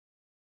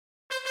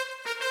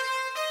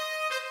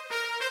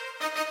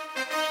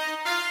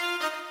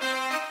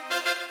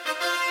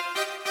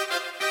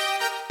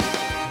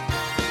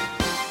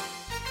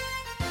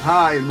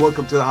Hi, and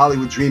welcome to the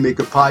Hollywood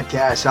Dreammaker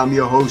podcast. I'm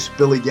your host,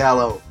 Billy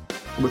Gallo.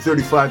 I'm a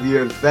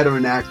 35-year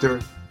veteran actor.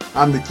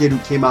 I'm the kid who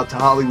came out to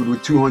Hollywood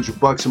with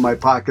 $200 in my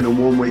pocket and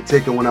a one-way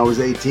ticket when I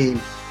was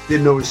 18.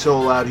 Didn't know a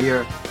soul out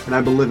here, and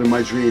I've been living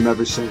my dream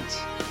ever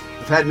since.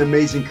 I've had an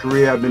amazing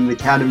career. I've been an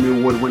Academy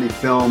Award-winning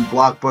film,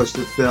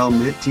 blockbuster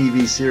film, hit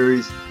TV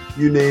series.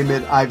 You name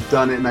it, I've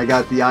done it, and I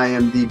got the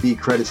IMDb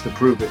credits to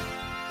prove it.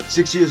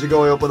 6 years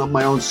ago, I opened up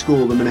my own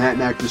school, the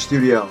Manhattan Actor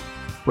Studio,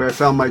 where I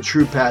found my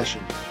true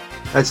passion.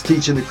 That's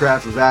teaching the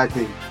craft of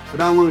acting, but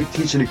not only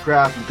teaching the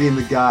craft of being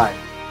the guy.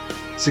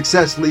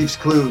 Success leaves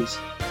clues.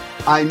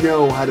 I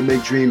know how to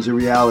make dreams a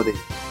reality.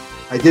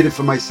 I did it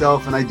for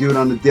myself, and I do it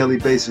on a daily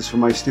basis for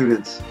my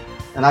students.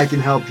 And I can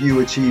help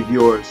you achieve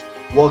yours.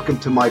 Welcome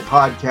to my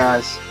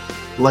podcast.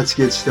 Let's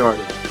get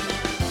started.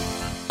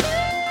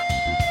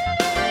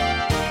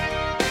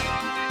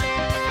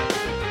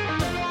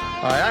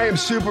 I am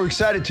super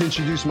excited to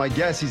introduce my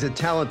guest. He's a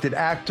talented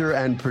actor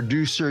and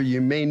producer. You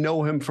may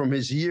know him from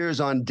his years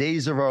on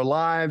Days of Our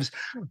Lives,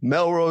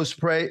 Melrose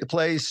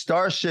Place,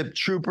 Starship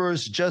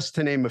Troopers, just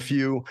to name a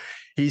few.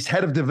 He's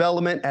head of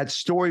development at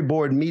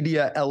Storyboard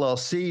Media,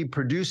 LLC,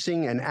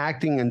 producing and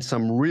acting in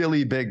some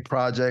really big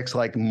projects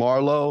like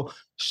Marlowe,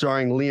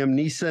 starring Liam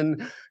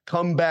Neeson,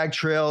 Comeback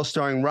Trail,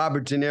 starring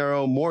Robert De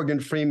Niro, Morgan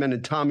Freeman,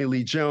 and Tommy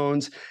Lee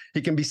Jones.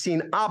 He can be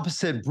seen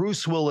opposite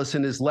Bruce Willis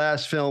in his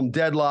last film,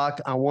 Deadlock.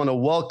 I want to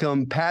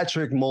welcome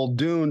Patrick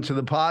Muldoon to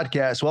the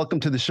podcast. Welcome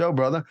to the show,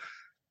 brother.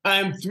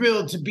 I'm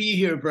thrilled to be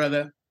here,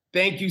 brother.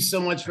 Thank you so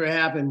much for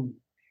having me.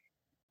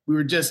 We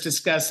were just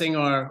discussing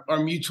our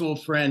mutual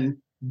friend,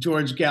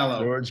 George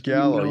Gallo. George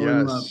Gallo,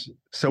 yes.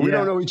 So we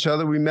don't know each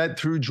other. We met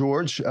through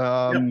George.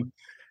 Yep.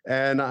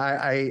 And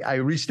I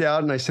reached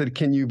out and I said,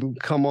 can you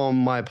come on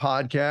my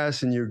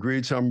podcast? And you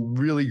agreed. So I'm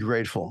really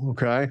grateful.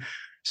 Okay.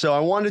 So I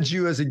wanted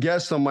you as a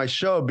guest on my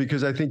show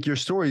because I think your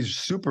story is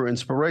super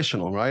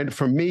inspirational, right?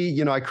 For me,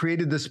 I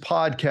created this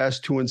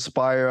podcast to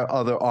inspire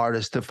other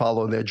artists to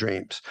follow their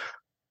dreams.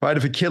 Right.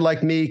 If a kid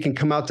like me can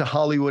come out to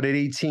Hollywood at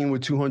 18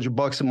 with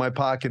 $200 in my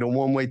pocket, a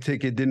one-way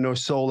ticket, didn't know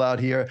soul out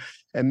here,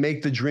 and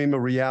make the dream a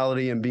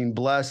reality and being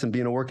blessed and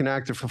being a working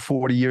actor for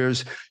 40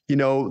 years,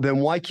 then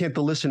why can't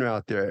the listener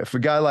out there? If a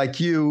guy like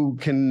you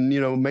can,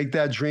 make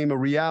that dream a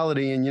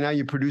reality and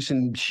you're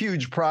producing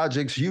huge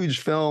projects,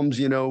 huge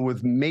films,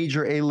 with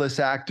major A-list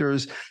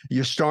actors,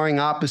 you're starring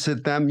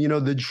opposite them,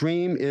 the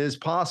dream is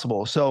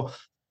possible. So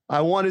I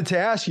wanted to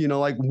ask you,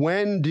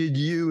 when did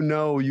you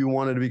know you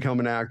wanted to become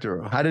an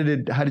actor? How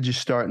did you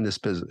start in this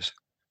business?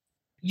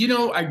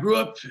 I grew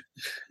up,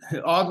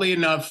 oddly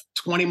enough,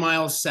 20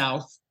 miles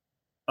south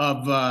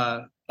of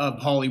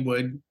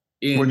Hollywood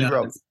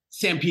in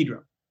San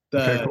Pedro,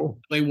 the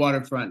LA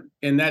waterfront.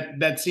 And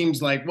that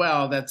seems like,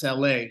 well, that's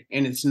LA,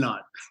 and it's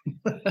not.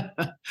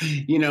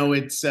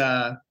 It's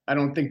I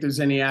don't think there's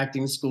any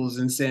acting schools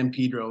in San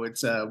Pedro.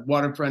 It's a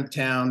waterfront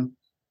town,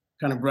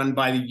 kind of run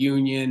by the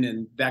union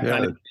and that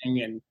kind of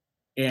thing.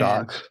 And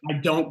Docs. I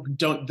don't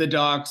the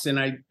docs, and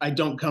I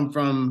don't come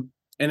from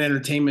an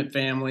entertainment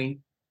family.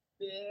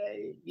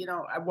 I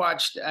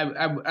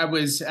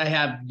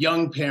have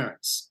young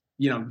parents.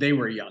 They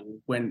were young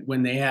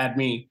when they had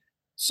me.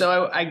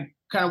 So I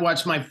kind of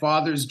watched my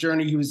father's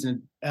journey. He was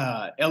an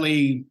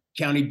LA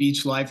County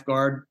Beach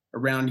lifeguard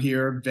around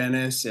here,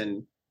 Venice,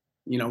 and,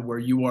 where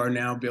you are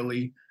now,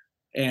 Billy,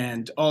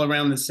 and all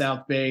around the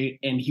South Bay.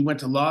 And he went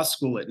to law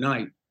school at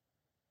night.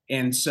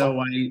 And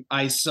so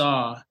I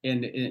saw,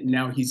 and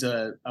now he's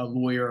a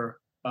lawyer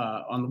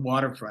on the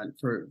waterfront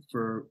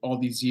for all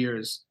these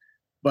years.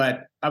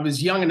 But I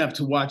was young enough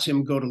to watch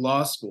him go to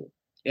law school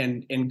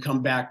and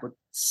come back with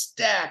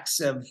stacks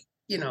of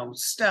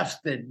stuff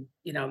that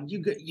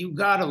you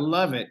gotta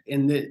love it.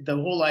 And the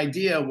whole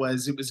idea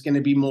was it was going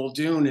to be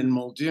Muldoon and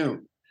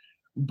Muldoon.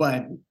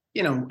 But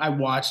I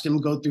watched him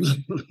go through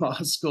law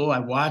school. I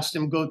watched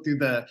him go through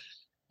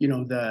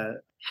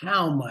the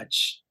how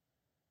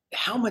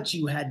much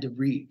you had to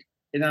read.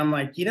 And I'm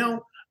like,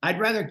 I'd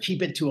rather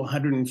keep it to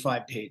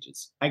 105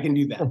 pages. I can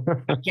do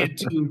that. I can't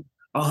do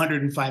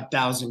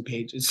 105,000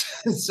 pages.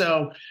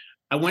 So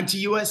I went to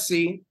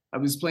USC. I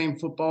was playing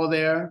football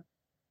there.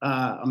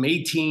 I'm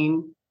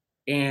 18,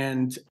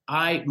 and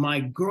my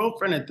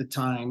girlfriend at the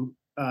time,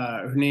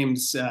 her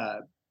name's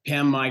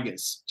Pam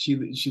Migas.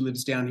 She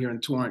lives down here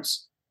in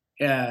Torrance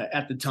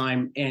at the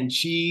time, and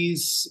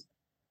she's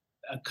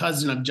a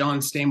cousin of John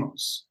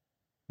Stamos.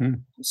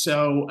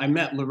 So I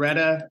met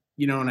Loretta,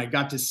 and I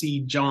got to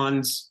see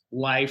John's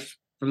life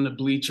from the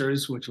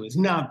bleachers, which was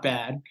not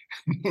bad,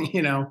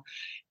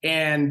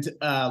 And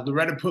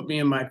Loretta put me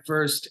in my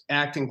first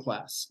acting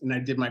class, and I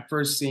did my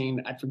first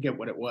scene. I forget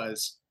what it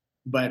was.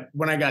 But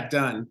when I got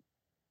done,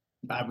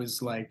 I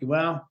was like,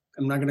 well,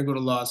 I'm not going to go to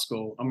law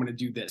school. I'm going to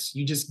do this.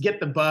 You just get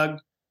the bug.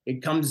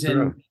 It comes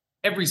in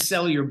every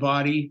cell of your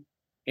body,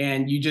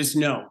 and you just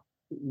know,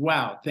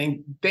 wow,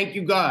 thank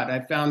you, God.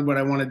 I found what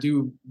I want to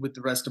do with the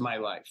rest of my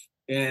life.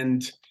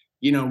 And,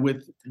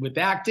 with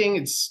acting,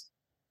 it's,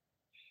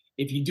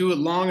 if you do it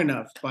long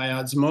enough by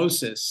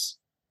osmosis,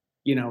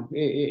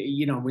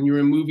 when you're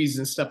in movies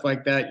and stuff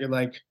like that, you're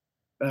like,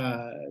 who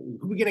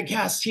are we going to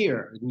cast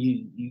here? And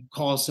you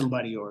call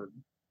somebody, or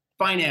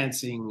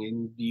financing,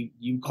 and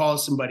you call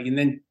somebody, and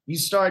then you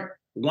start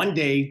one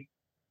day,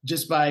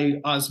 just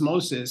by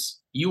osmosis,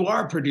 you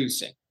are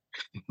producing.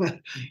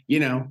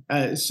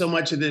 So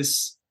much of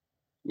this,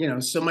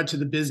 so much of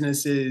the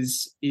business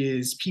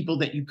is people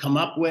that you come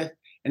up with.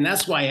 And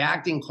that's why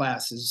acting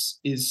class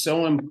is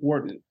so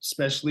important,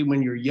 especially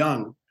when you're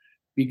young,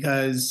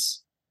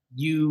 because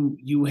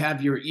you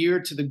have your ear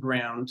to the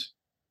ground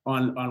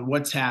on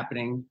what's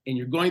happening, and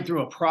you're going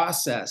through a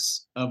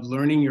process of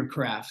learning your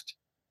craft.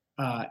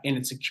 And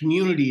it's a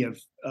community of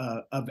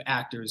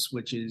actors,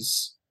 which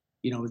is,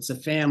 it's a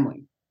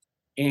family,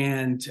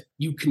 and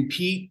you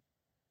compete,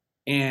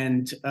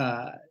 and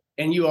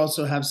you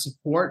also have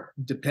support,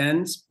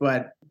 depends.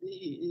 But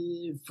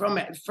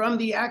from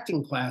the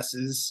acting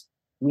classes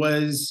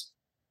was,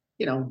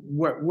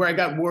 where I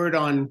got word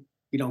on,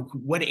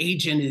 what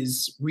agent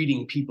is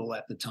reading people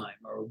at the time,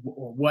 or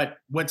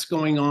what's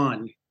going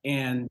on.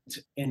 And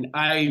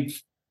I'll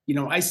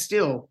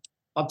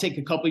take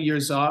a couple of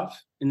years off,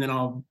 and then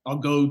I'll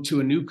go to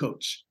a new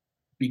coach,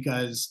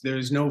 because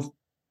there's no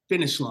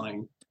finish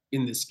line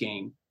in this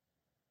game.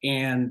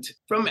 And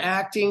from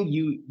acting,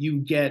 you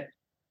get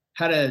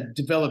how to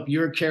develop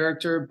your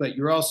character, but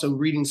you're also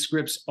reading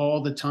scripts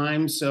all the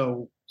time.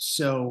 So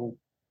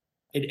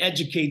it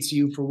educates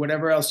you for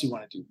whatever else you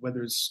want to do,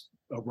 whether it's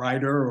a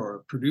writer or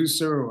a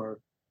producer, or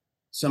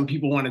some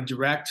people want to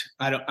direct.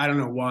 I don't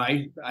know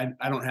why.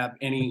 I don't have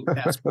any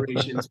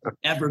aspirations to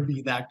ever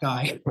be that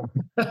guy.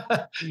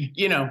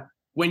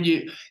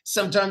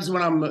 Sometimes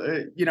when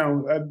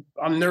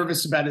I'm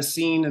nervous about a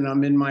scene and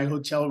I'm in my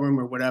hotel room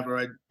or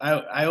whatever,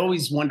 I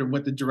always wonder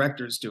what the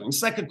director is doing.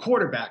 It's like a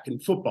quarterback in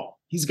football.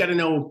 He's got to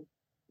know,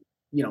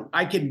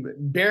 I can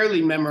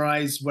barely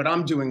memorize what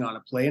I'm doing on a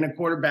play, and a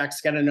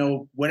quarterback's got to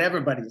know what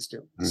everybody's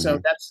doing. Mm-hmm. So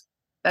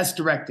that's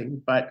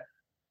directing, but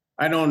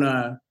I don't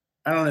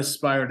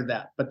aspire to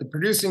that. But the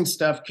producing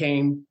stuff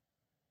came,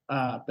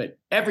 but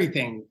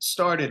everything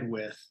started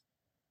with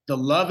the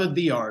love of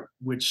the art,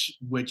 which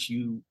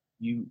you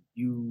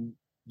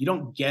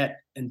don't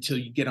get until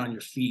you get on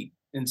your feet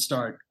and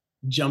start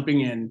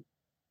jumping in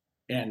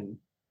and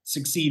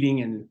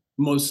succeeding and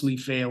mostly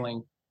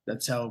failing.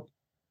 That's how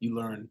you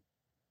learn.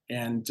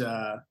 And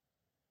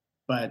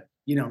but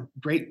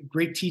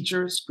great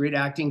teachers, great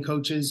acting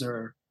coaches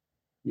are,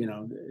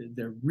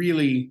 they're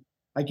really,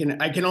 I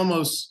can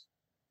almost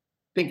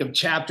think of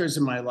chapters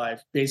in my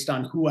life based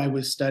on who I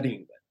was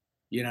studying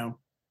with,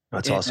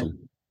 That's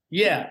awesome.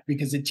 Yeah,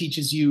 because it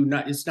teaches you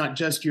it's not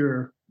just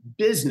your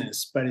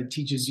business, but it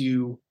teaches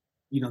you,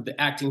 the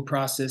acting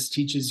process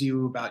teaches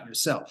you about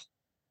yourself,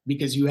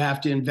 because you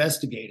have to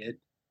investigate it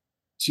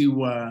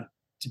to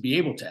be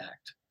able to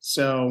act.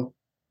 So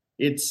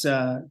it's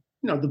the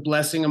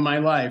blessing of my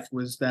life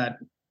was that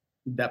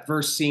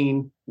first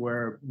scene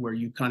where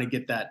you kind of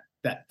get that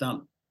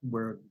thump,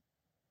 where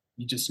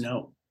you just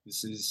know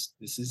this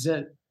is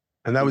it.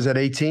 And that was at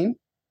 18?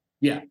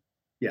 Yeah.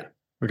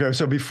 Okay,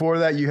 so before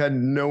that, you had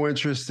no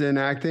interest in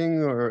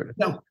acting, or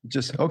no?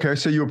 Just okay.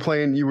 So you were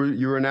playing. You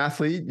were an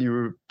athlete. You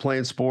were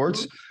playing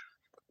sports.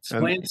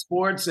 Playing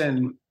sports,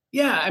 and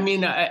yeah, I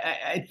mean,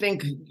 I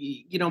think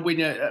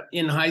when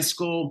in high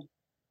school,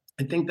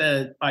 I think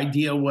the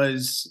idea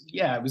was,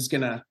 I was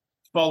gonna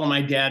follow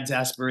my dad's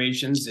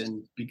aspirations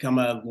and become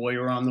a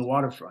lawyer on the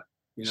waterfront.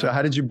 So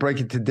how did you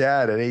break it to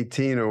dad at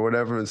 18 or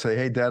whatever and say,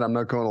 "Hey, Dad, I'm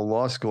not going to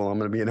law school. I'm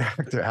going to be an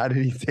actor"? How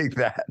did he take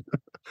that?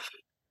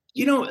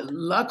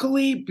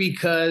 Luckily,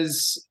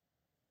 because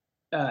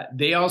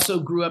they also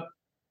grew up,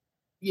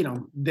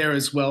 there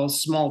as well,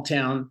 small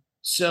town.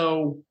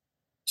 So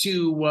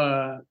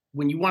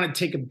when you want to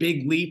take a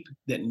big leap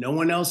that no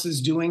one else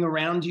is doing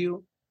around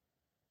you,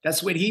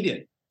 that's what he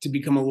did to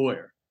become a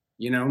lawyer,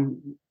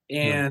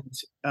 And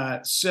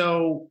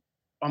so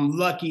I'm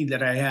lucky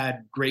that I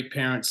had great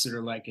parents that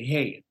are like,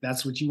 hey, if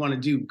that's what you want to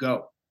do,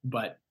 go,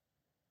 but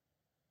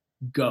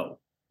go,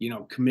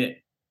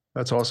 commit.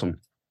 That's awesome.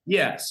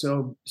 Yeah.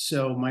 So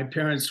my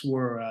parents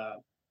were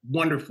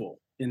wonderful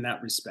in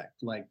that respect,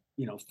 like,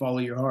 follow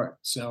your heart.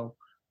 So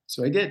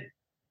I did.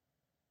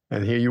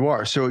 And here you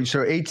are. So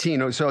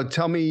 18. So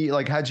tell me,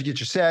 how'd you get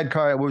your SAD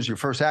card? What was your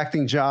first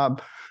acting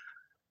job?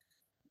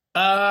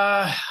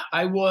 I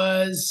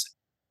was,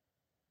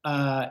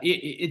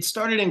 it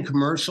started in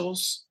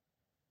commercials.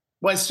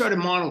 Well, I started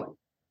modeling.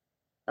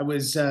 I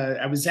was at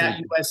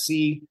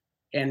USC,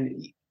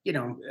 and,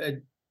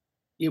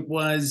 it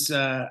was,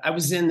 I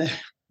was in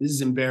this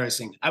is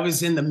embarrassing. I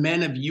was in the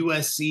Men of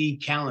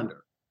USC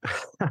calendar.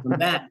 And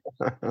that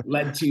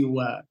led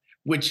to,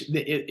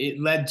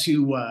 it led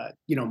to,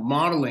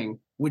 modeling,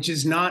 which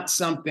is not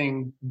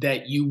something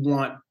that you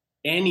want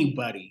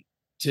anybody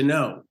to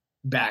know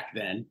back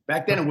then.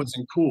 Back then it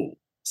wasn't cool,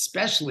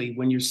 especially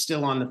when you're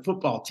still on the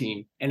football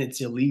team and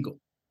it's illegal.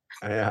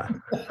 Yeah.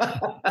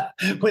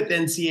 With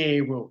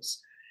NCAA rules.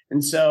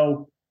 And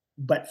so,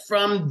 but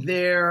from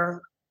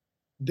there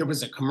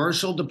was a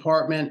commercial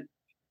department,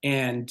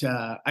 and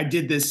I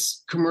did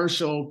this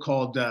commercial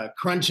called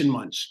Crunch and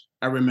Munch,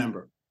 I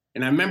remember.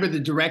 And I remember the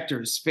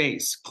director's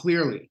face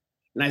clearly.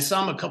 And I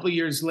saw him a couple of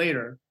years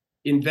later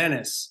in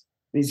Venice,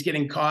 and he's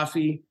getting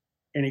coffee,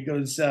 and he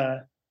goes,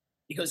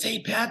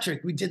 "Hey,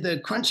 Patrick, we did the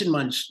Crunch and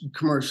Munch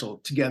commercial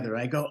together."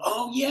 I go,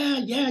 "Oh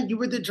yeah, you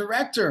were the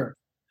director."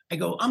 I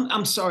go,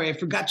 I'm sorry, I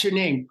forgot your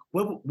name.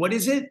 What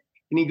is it?"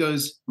 And he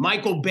goes,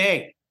 "Michael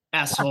Bay,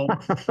 asshole."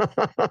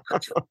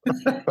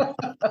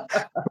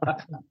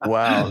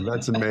 Wow,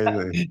 that's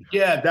amazing.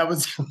 Yeah, that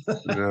was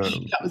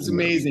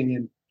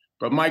amazing.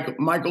 But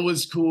Michael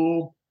was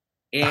cool,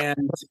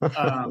 and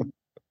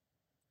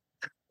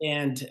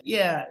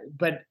yeah,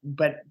 but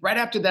right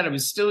after that, I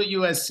was still at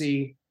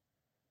USC.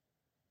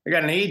 I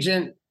got an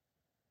agent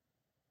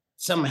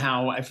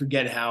somehow, I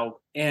forget how,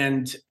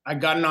 and I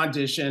got an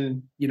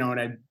audition,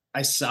 and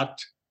I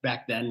sucked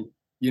back then,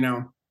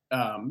 yeah,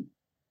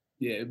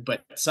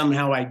 but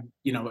somehow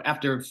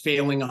after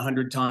failing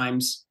 100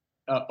 times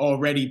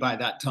already by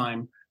that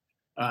time,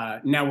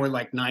 now we're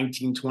like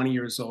 19, 20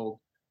 years old,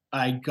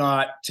 I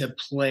got to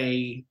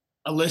play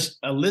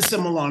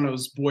Alyssa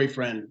Milano's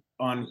boyfriend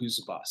on Who's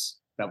the Boss.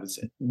 That was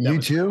it.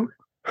 You too?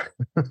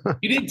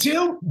 You did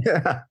too?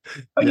 Yeah.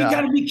 Oh, you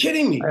got to be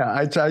kidding me. Yeah,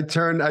 I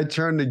turned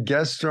the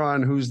guest star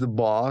on Who's the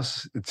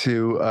Boss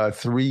to a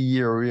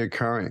 3-year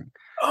reoccurring.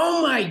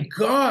 Oh my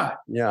God.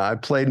 Yeah, I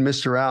played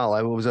Mr. Al.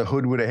 I was a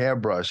hood with a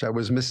hairbrush. I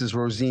was Mrs.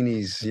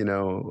 Rosini's,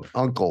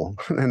 uncle.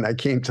 And I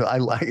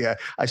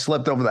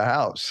slept over the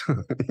house.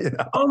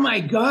 Oh my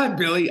God,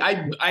 Billy.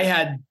 I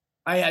had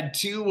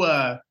two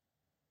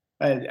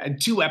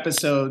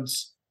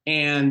episodes,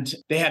 and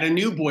they had a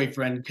new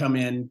boyfriend come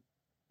in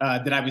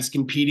that I was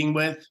competing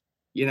with,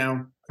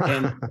 and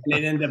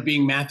it ended up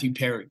being Matthew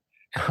Perry.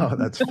 Oh,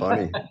 that's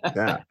funny.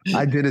 Yeah.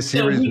 I did a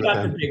series so he with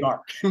got him. The big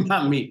arc,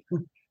 not me.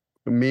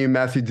 Me and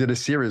Matthew did a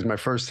series, my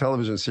first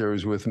television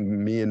series with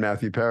me and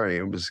Matthew Perry.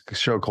 It was a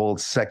show called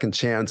Second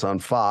Chance on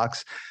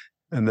Fox.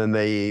 And then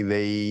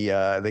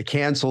they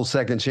canceled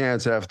Second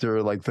Chance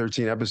after like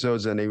 13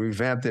 episodes, and they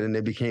revamped it, and they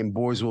became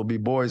Boys Will Be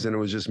Boys, and it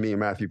was just me and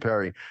Matthew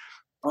Perry.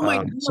 Oh my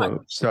God.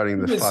 So starting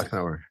the Fox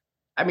Network.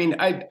 I mean,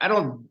 I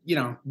don't,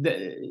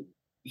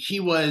 he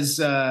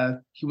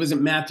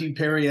wasn't Matthew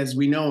Perry as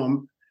we know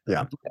him.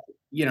 Yeah. But,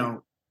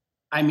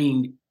 I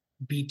mean,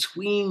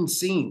 between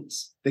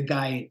scenes, the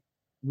guy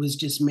was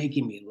just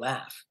making me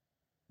laugh.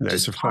 Yeah,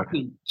 just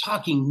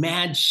talking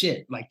mad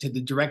shit, like to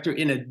the director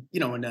in a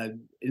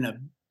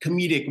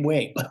comedic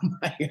way. Oh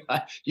my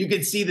God. You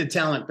could see the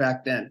talent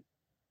back then.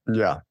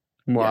 Yeah.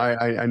 Well,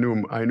 yeah. I knew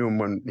him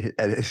when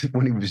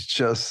he was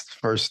just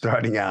first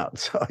starting out.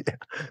 So yeah.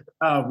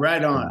 Oh,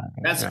 right on.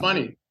 That's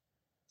funny.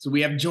 So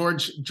we have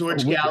George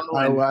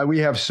Gallo. We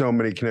have so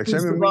many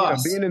connections. I mean,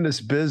 being in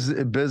this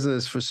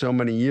business for so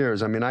many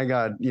years. I mean, I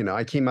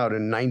came out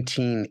in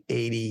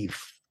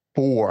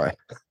 1984.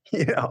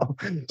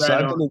 So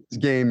I've been in this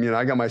game.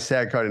 I got my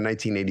SAG card in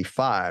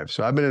 1985.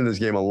 So I've been in this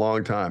game a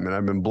long time, and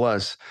I've been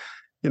blessed.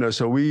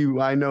 So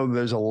I know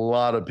there's a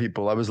lot of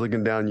people. I was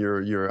looking down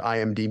your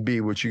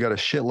IMDb, which you got a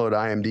shitload of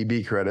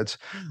IMDb credits.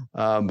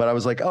 But I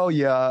was like, oh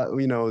yeah,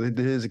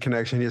 here's a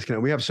connection.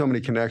 We have so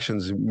many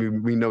connections.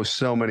 We know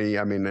so many.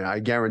 I mean, I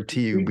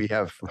guarantee you we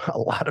have a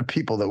lot of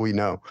people that we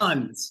know.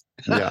 Tons.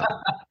 Yeah.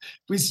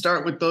 We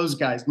start with those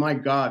guys. My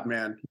God,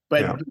 man.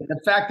 But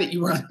the fact that we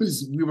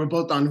were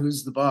both on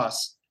Who's the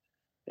Boss.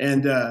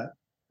 And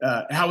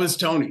how is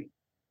Tony?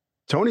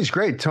 Tony's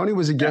great. Tony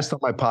was a guest on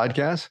my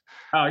podcast.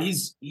 Oh,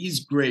 he's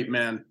great,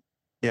 man.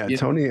 Yeah,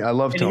 Tony. I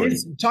love Tony.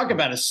 Talk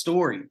about a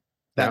story,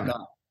 that guy.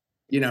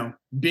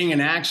 Being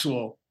an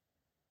actual,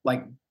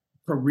 like,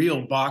 for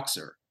real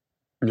boxer.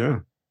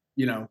 Yeah.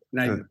 And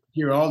I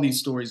hear all these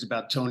stories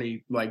about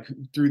Tony, like,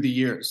 through the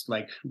years,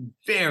 like,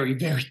 very,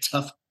 very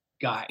tough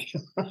guy.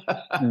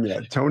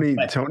 Yeah, Tony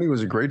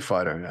was a great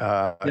fighter.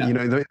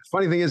 The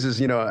funny thing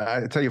is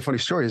I tell you a funny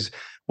story is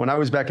when I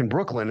was back in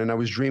Brooklyn and I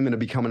was dreaming of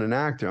becoming an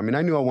actor. I mean,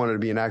 I knew I wanted to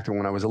be an actor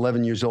when I was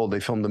 11 years old.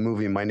 They filmed a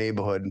movie in my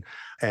neighborhood,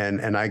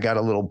 and I got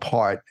a little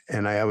part,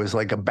 and I was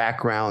like a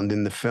background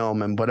in the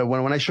film. But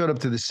when I showed up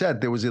to the set,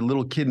 there was a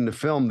little kid in the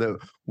film that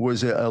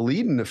was a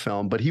lead in the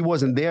film, but he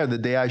wasn't there the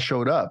day I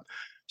showed up.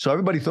 So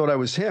everybody thought I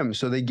was him.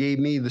 So they gave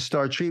me the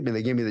star treatment.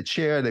 They gave me the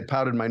chair. They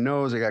powdered my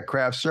nose. I got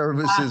craft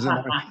services,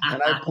 and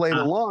I played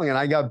along. And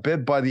I got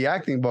bit by the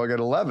acting bug at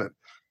 11.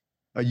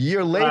 A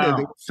year later,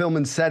 they were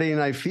filming Saturday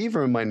Night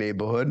Fever in my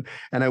neighborhood,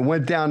 and I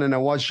went down and I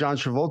watched John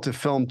Travolta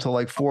film till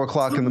like 4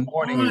 o'clock in the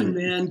morning. Come on,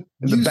 man.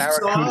 You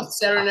saw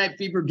Saturday Night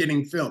Fever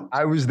getting filmed.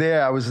 I was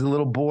there. I was a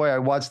little boy. I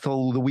watched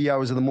till the wee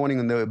hours of the morning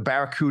in the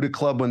Barracuda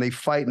Club when they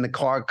fight and the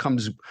car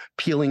comes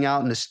peeling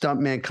out and the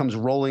stuntman comes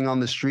rolling on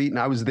the street. And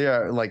I was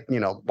there like,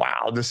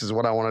 wow, this is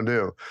what I want to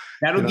do.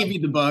 That'll give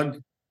you the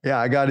bug. Yeah,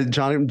 I got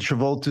John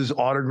Travolta's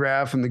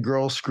autograph and the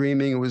girl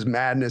screaming. It was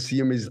madness.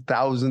 There's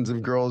thousands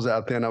of girls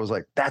out there. And I was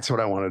like, that's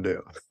what I want to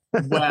do.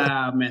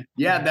 Wow, man.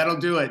 Yeah, that'll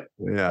do it.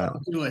 Yeah.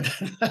 That'll do it.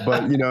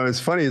 But, it's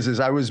funny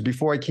is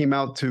before I came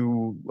out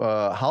to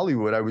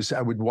Hollywood,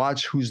 I would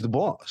watch Who's the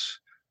Boss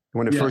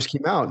when it first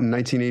came out in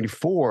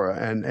 1984.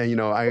 And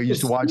I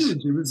used to watch.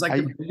 Huge. It was like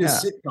a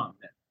sitcom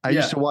then. I Yeah.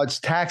 used to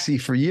watch Taxi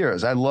for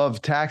years. I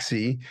love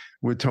Taxi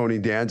with Tony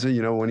Danza,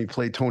 when he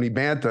played Tony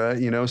Bantha,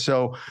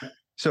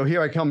 so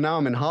here I come now,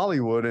 I'm in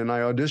Hollywood and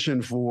I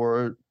audition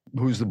for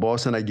Who's the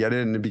Boss, and I get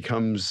it, and it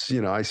becomes,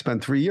 I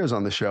spent 3 years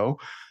on the show.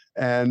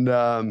 And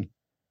I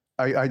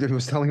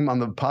was telling him on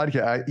the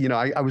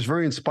podcast, I was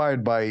very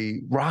inspired by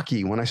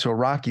Rocky when I saw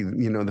Rocky,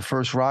 the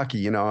first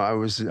Rocky, I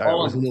was a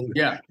little,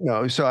 yeah.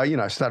 So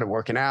I started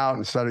working out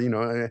and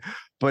started,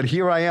 but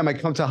here I am, I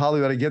come to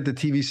Hollywood, I get the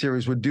TV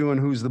series, we're doing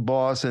Who's the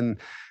Boss, and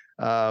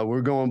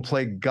we're going to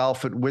play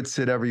golf at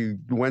Whitsit every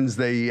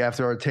Wednesday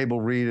after our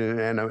table read,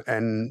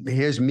 and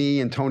here's me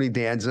and Tony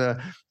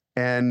Danza.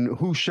 And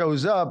who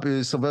shows up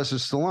is Sylvester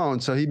Stallone.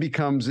 So it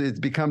becomes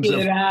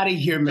Get out of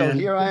here, man. So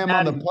here I am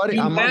on the putting.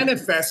 You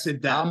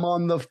manifested that. I'm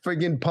on the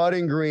friggin'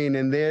 putting green,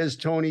 and there's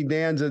Tony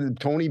Danza,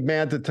 Tony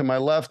Bantha to my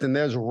left, and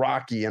there's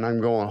Rocky, and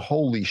I'm going,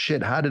 holy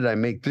shit! How did I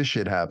make this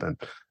shit happen?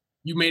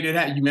 You made it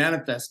happen. You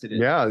manifested it.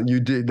 Yeah, you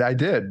did. I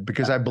did,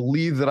 because I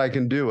believe that I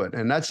can do it,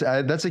 and that's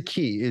a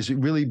key, is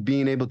really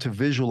being able to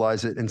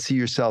visualize it and see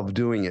yourself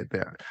doing it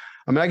there.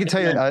 I mean, I can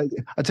tell you,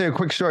 I'll tell you a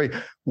quick story.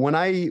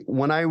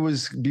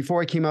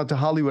 Before I came out to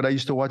Hollywood, I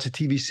used to watch a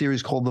TV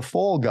series called The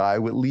Fall Guy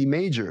with Lee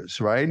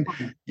Majors, right?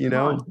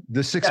 The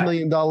 $6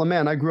 Million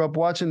Man. I grew up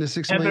watching the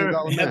 $6 Million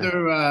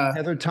Man.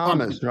 Heather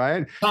Thomas,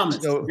 right?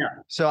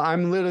 So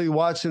I'm literally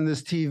watching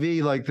this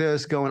TV like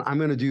this going, I'm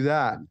going to do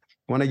that.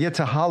 When I get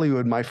to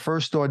Hollywood, my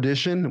first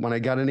audition, when I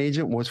got an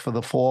agent, was for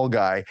The Fall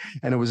Guy.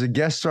 And it was a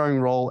guest starring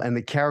role, and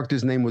the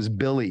character's name was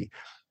Billy.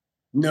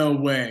 No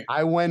way.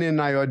 I went in,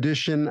 I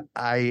auditioned,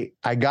 I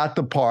got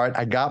the part,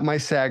 I got my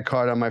SAG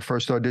card on my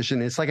first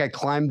audition. It's like I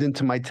climbed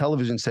into my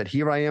television set.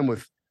 Here I am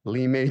with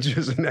Lee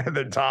Majors and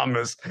Heather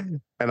Thomas.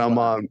 And I'm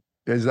on.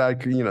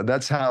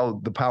 That's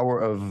how the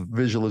power of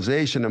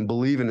visualization and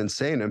believing and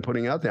saying and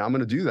putting out there, I'm going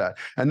to do that.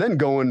 And then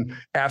going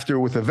after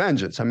with a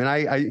vengeance. I mean,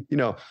 I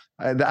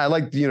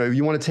like,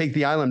 you want to take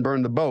the island,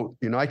 burn the boat.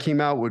 I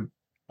came out with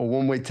a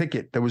one-way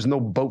ticket. There was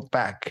no boat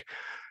back.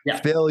 Yeah.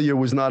 Failure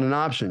was not an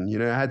option.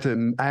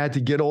 I had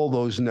to get all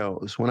those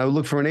no's. When I would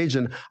look for an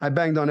agent, I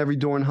banged on every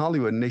door in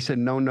Hollywood, and they said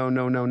no, no,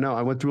 no, no, no.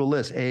 I went through a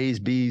list, A's,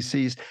 B's,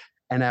 C's,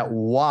 and at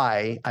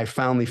Y, I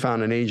finally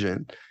found an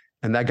agent,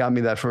 and that got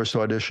me that first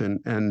audition,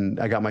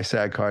 and I got my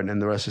SAG card,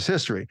 and the rest is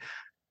history.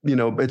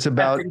 It's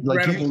about,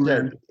 like you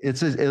said,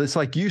 it's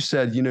like you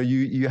said,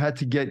 you had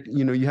to get,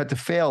 you had to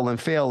fail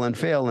and fail and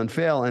fail and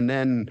fail, and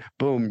then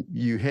boom,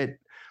 you hit.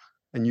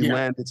 And you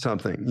landed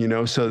something,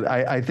 So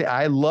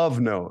I love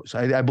no's.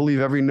 I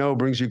believe every no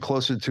brings you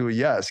closer to a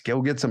yes.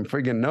 Go get some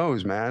friggin'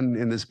 no's, man,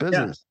 in this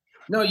business.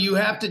 Yeah. No, you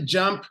have to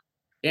jump,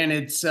 and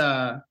it's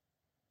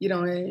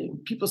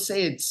people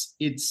say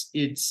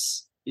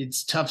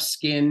it's tough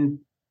skin,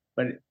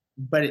 but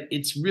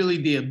it's really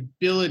the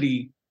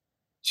ability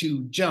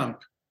to jump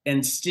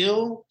and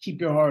still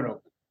keep your heart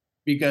open,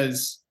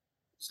 because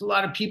there's a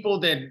lot of people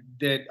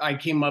that I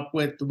came up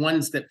with, the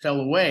ones that fell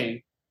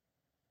away,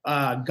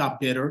 got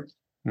bitter.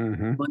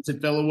 Mm-hmm. Once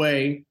it fell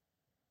away,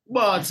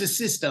 well, it's a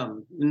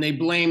system, and they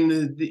blame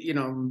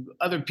the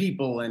other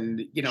people,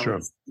 and sure.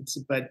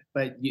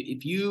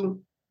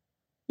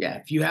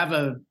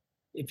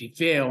 If you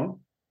fail,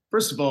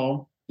 first of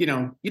all, you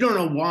don't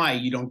know why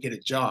you don't get a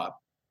job.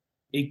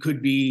 It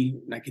could be,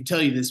 and I can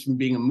tell you this from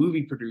being a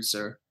movie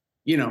producer,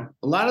 a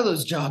lot of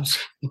those jobs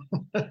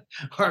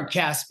are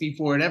cast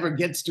before it ever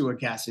gets to a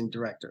casting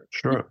director.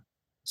 Sure.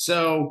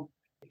 So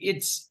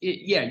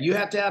you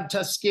have to have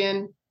tough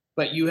skin.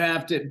 But you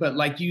have to,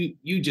 like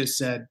you just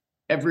said,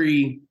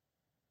 every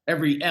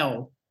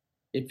L,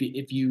 if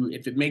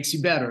it makes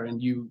you better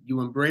and you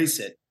embrace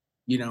it,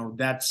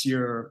 that's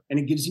and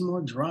it gives you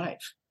more drive.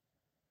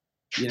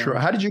 Sure.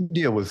 How did you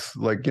deal with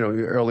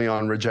early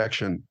on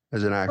rejection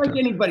as an actor? Like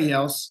anybody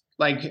else,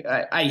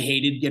 I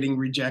hated getting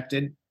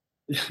rejected.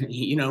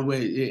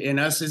 And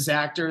us as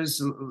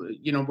actors,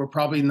 we're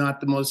probably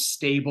not the most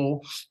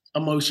stable,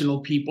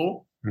 emotional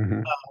people,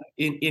 mm-hmm.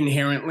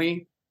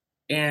 Inherently.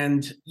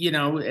 And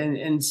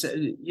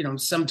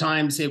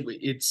sometimes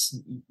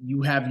it's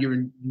you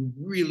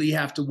really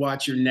have to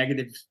watch your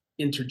negative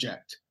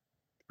interject,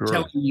 sure.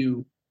 telling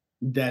you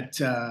that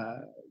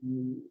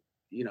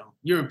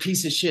you're a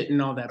piece of shit and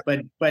all that.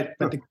 But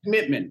the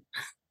commitment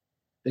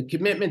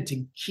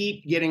to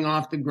keep getting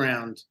off the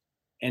ground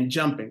and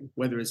jumping,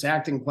 whether it's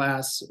acting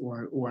class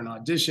or an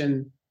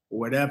audition or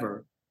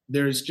whatever,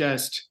 there's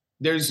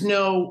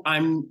no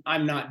I'm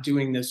not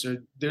doing this, or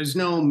there's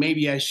no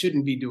maybe I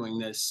shouldn't be doing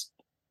this.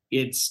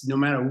 It's no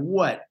matter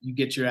what, you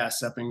get your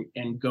ass up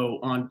and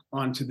go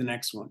on to the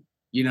next one,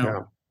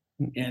 Yeah.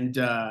 And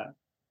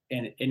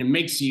it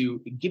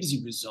gives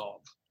you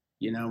resolve,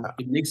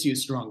 it makes you a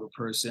stronger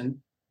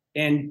person,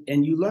 and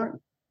you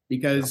learn,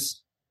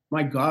 because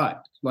my God,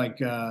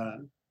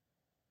 and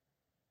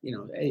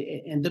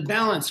the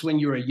balance when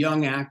you're a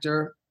young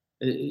actor,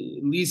 at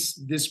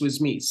least this was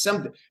me,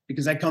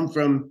 because I come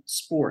from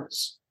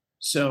sports.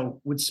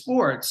 So with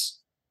sports,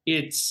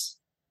 it's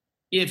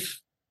if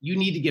you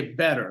need to get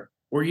better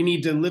or you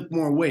need to lift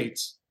more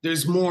weights,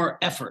 there's more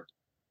effort.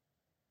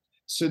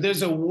 So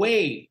there's a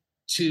way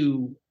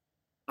to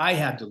I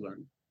had to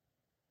learn.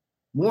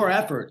 More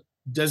effort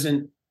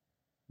doesn't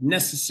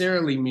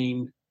necessarily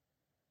mean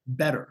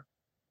better.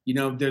 You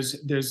know,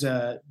 there's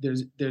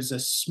a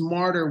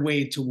smarter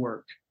way to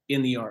work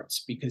in the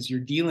arts, because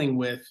you're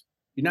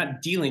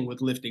not dealing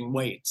with lifting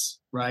weights,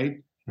 right?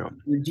 No.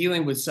 You're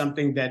dealing with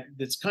something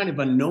that's kind of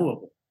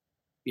unknowable.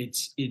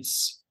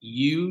 It's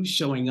you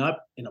showing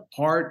up in a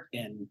part,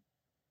 and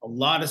a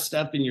lot of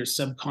stuff in your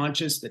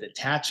subconscious that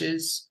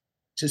attaches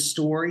to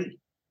story.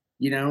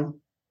 You know,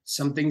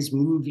 some things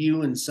move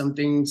you and some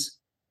things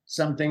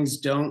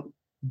don't.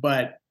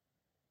 But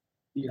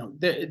you know,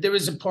 there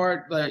was a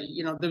part,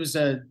 you know, there was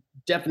a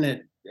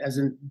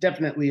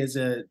definitely as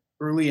a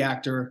early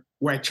actor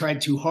where I tried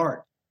too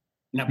hard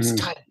and I was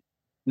tight,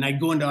 and I'd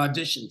go into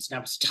auditions and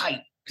I was tight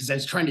because I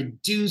was trying to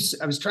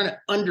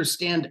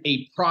understand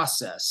a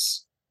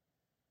process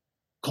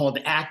called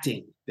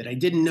acting that I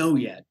didn't know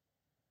yet.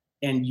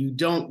 And you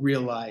don't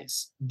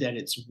realize that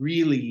it's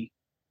really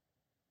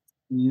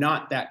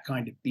not that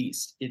kind of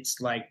beast.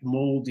 It's like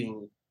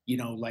molding, you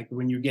know, like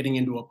when you're getting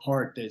into a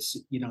part, there's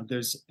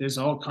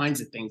all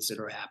kinds of things that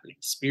are happening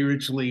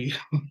spiritually,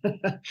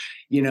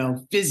 you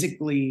know,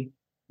 physically,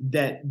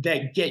 that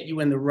get you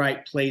in the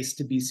right place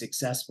to be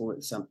successful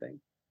at something,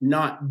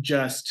 not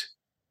just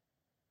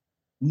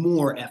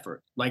more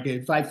effort. Like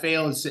if I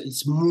fail,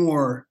 it's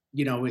more,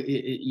 you know,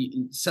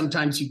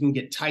 sometimes you can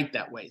get tight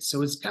that way.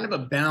 So it's kind of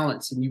a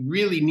balance, and you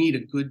really need a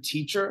good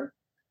teacher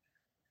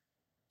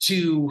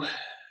to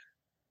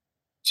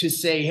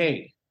say,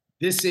 hey,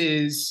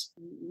 it's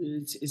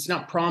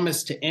not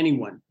promised to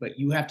anyone, but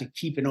you have to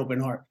keep an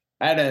open heart.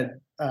 I had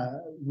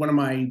one of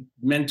my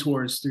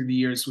mentors through the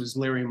years was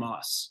Larry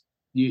Moss.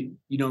 You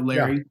know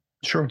Larry? Yeah,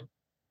 sure.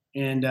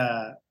 And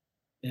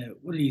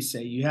what did he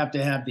say? You have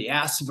to have the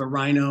ass of a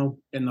rhino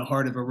and the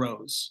heart of a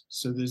rose.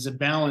 So there's a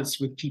balance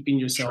with keeping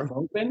yourself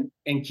open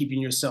and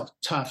keeping yourself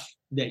tough,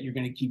 that you're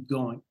going to keep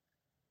going.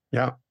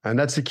 Yeah. And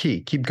that's the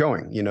key. Keep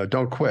going, you know,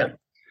 don't quit.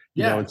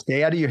 Yeah. You know, and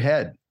stay out of your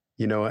head,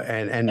 you know,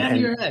 and out of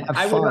your head. Have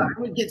I fun.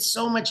 would get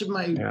so much of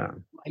my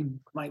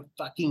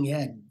fucking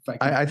head.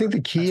 I think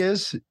the key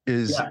is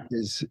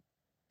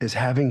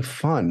having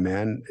fun,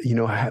 man. You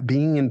know,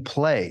 being in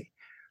play.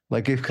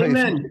 Like if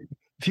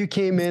you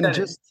came in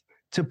just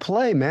to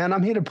play, man,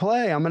 I'm here to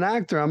play. I'm an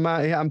actor.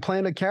 I'm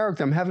playing a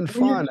character. I'm having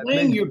fun. You're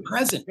playing, you're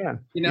present. Yeah,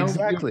 you know,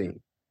 exactly.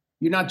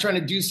 You're not trying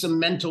to do some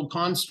mental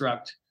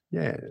construct.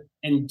 Yeah.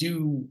 And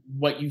do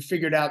what you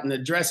figured out in the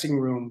dressing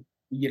room,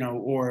 you know,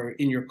 or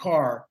in your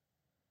car.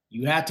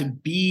 You have to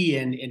be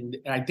in. And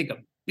I think a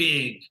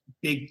big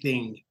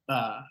thing,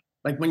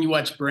 like when you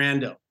watch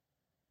Brando,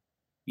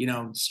 you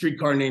know,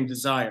 Streetcar Named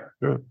Desire.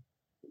 Sure.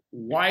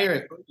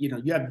 Why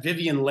you have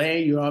Vivian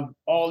Leigh, you have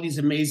all these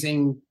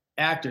amazing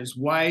actors.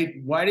 Why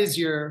does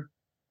your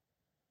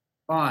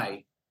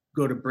eye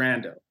go to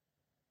Brando?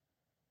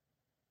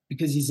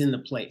 Because he's in the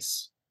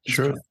place.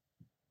 Sure.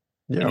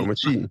 Yeah. When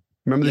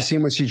remember the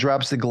scene when she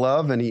drops the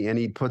glove and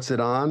he puts it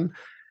on?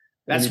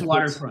 That's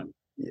Waterfront.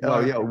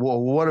 Oh yeah,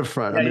 well,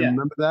 Waterfront. I mean,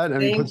 remember that?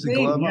 And he puts the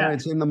glove on.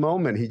 It's in the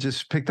moment. He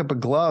just picked up a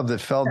glove that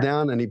fell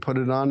down and he put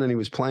it on and he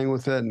was playing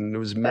with it, and it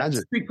was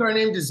magic. Streetcar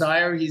Named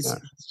Desire. He's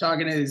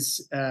talking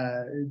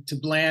to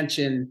Blanche,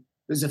 and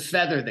there's a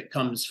feather that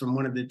comes from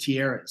one of the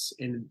tiaras,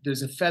 and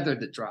there's a feather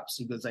that drops.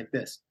 He goes like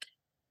this.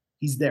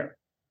 He's there.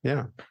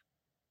 Yeah.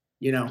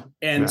 You know,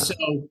 and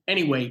so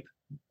anyway,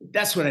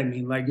 that's what I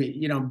mean. Like,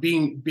 you know,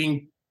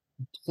 being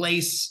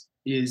place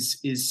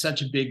is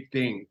such a big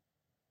thing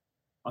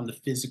on the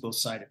physical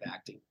side of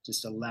acting.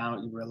 Just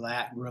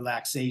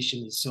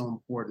relaxation is so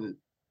important.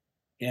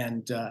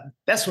 And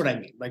that's what I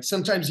mean. Like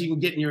sometimes you can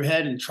get in your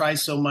head and try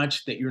so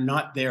much that you're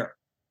not there,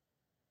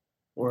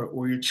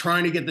 or you're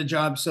trying to get the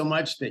job so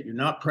much that you're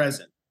not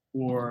present,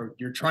 or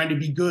you're trying to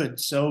be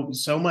good so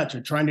much,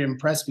 or trying to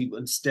impress people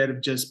instead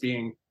of just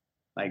being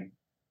like,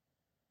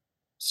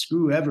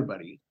 screw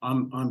everybody.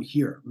 I'm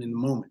here. I'm in the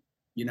moment,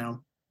 you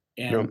know?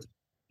 And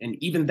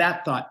even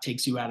that thought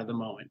takes you out of the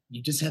moment.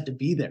 You just have to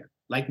be there.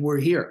 Like we're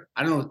here.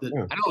 I don't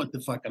know what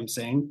the fuck I'm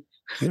saying.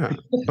 Yeah.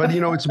 But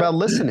you know, it's about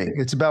listening.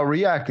 It's about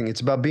reacting.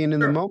 It's about being in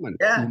the moment.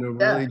 Yeah. You know,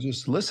 really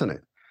just listening.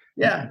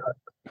 Yeah.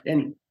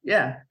 And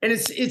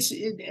it's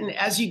and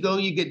as you go,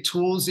 you get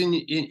tools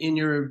in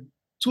your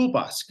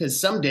toolbox, because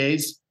some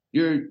days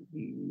you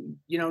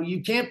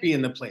can't be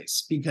in the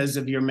place because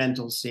of your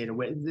mental state of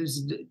way.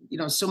 There's, you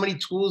know, so many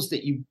tools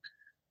that you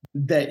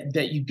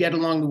get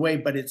along the way,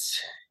 but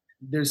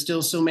there's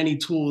still so many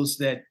tools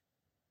that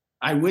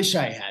I wish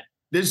I had.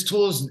 There's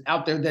tools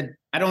out there that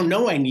I don't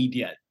know I need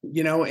yet,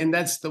 you know, and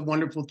that's the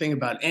wonderful thing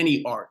about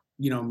any art,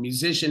 you know,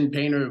 musician,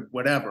 painter,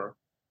 whatever.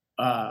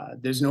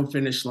 There's no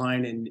finish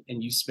line, and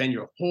you spend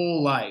your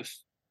whole life.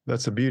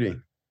 That's the beauty.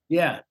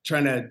 Yeah.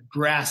 Trying to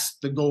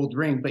grasp the gold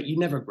ring, but you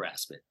never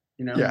grasp it.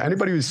 You know? Yeah,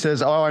 anybody who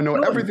says, "Oh, I know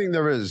everything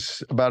there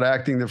is about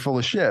acting," they're full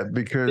of shit.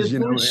 Because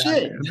they're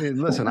I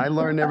mean, listen, I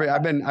learn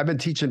I've been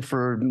teaching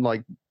for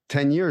like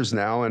 10 years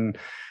now, and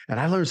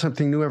I learn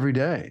something new every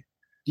day.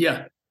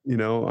 Yeah, You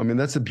know, I mean,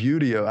 that's the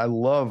beauty of, I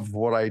love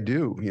what I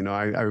do. You know,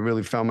 I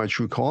really found my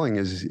true calling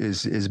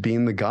is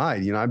being the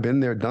guide. You know, I've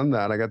been there, done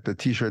that. I got the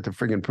t-shirt to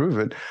friggin' prove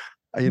it.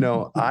 You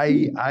know,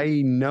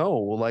 I know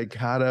like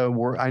how to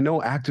work. I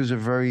know actors are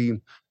very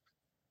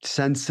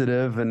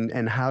sensitive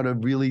and how to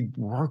really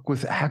work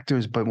with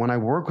actors, but when I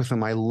work with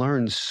them, I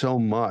learn so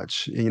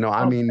much. You know,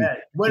 I Oh, mean, man.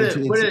 What it's a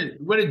what a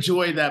what a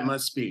joy that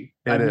must be.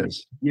 I it mean,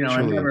 is. I've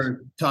Truly is.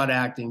 never taught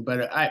acting,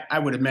 but I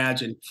would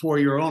imagine for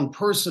your own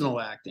personal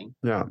acting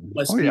Yeah. Oh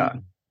must yeah. be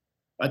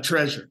a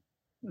treasure.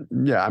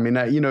 Yeah, I mean,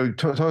 you know,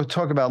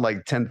 talk about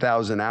like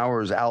 10,000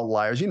 hours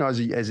outliers. You know, as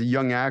a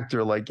young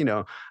actor, like, you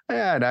know,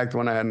 I'd act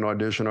when I had an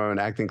audition or an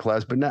acting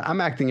class, but now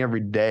I'm acting every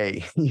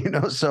day, you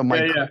know, so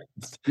Yeah, yeah,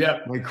 yeah,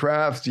 my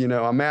craft, you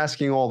know, I'm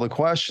asking all the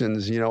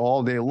questions, you know,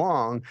 all day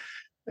long.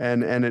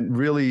 And it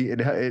really,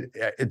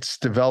 it's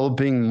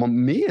developing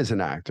me as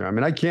an actor. I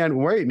mean, I can't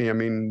wait. I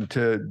mean,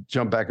 to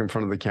jump back in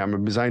front of the camera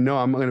because I know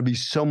I'm going to be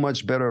so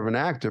much better of an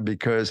actor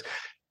because,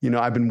 you know,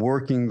 I've been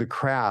working the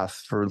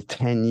craft for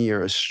 10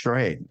 years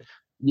straight,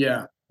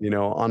 yeah, you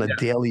know, on a yeah.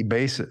 daily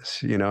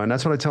basis, you know, and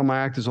that's what I tell my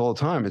actors all the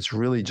time. It's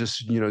really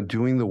just, you know,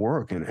 doing the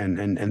work and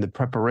the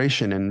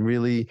preparation and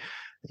really,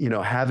 you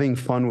know, having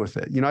fun with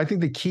it. You know, I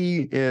think the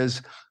key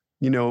is,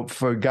 you know,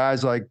 for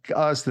guys like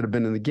us that have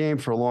been in the game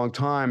for a long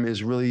time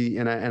is really,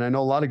 and I know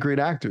a lot of great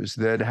actors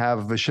that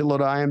have a shitload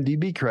of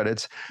IMDb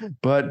credits,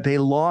 but they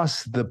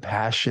lost the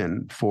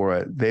passion for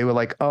it. They were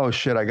like, oh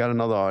shit, I got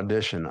another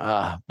audition.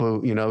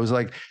 Boo. You know, it was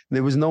like,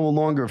 there was no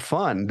longer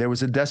fun. There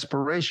was a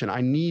desperation.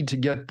 I need to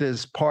get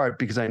this part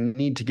because I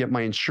need to get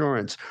my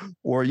insurance.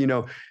 Or, you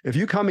know, if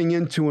you're coming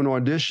into an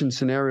audition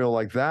scenario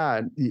like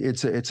that,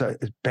 it's a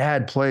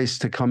bad place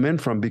to come in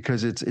from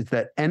because it's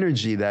that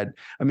energy that,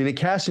 I mean, a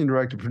casting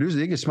director, producer,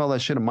 you can smell that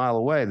shit a mile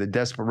away. The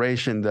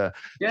desperation,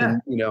 Yeah.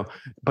 you know.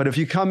 But if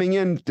you're coming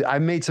in, I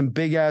made some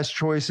big ass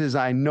choices.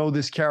 I know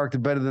this character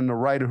better than the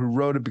writer who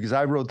wrote it because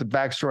I wrote the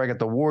backstory. I got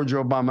the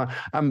wardrobe.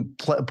 I'm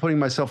putting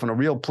myself in a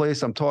real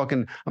place. I'm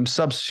talking. I'm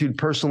substitute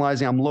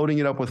personalizing. I'm loading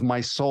it up with my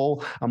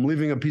soul. I'm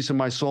leaving a piece of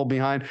my soul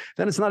behind.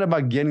 Then it's not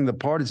about getting the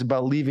part. It's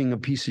about leaving a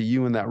piece of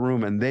you in that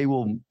room, and they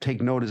will take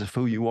notice of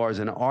who you are as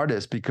an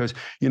artist because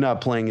you're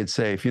not playing it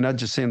safe. You're not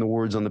just saying the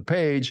words on the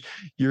page.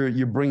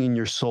 You're bringing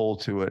your soul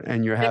to it,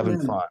 and you're having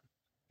Amen. fun,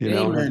 you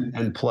know, Amen, and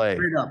man. play.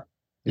 Straight up.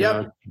 You know,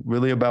 Yep. it's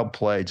really about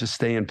play. Just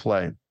stay and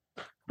play.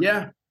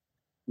 Yeah.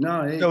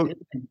 No, So,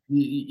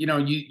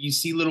 you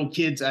see little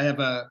kids. I have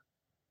a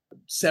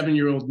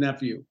 7-year-old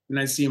nephew, and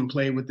I see him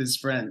play with his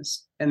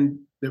friends, and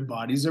their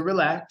bodies are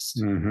relaxed.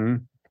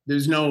 mhm,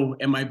 There's no,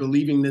 am I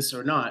believing this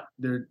or not?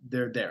 They're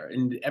there,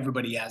 and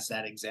everybody has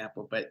that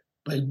example. But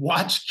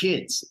watch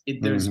kids.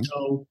 There's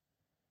mhm,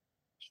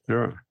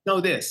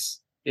 no this.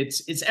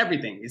 It's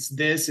everything. It's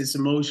this. It's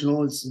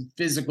emotional. It's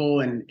physical.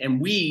 And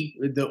we,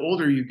 the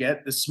older you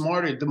get, the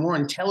smarter, the more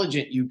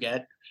intelligent you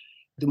get,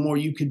 the more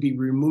you could be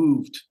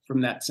removed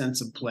from that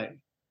sense of play.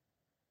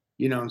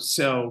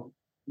 So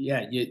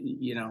yeah,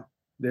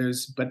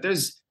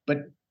 but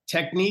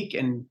technique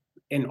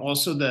and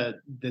also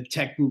the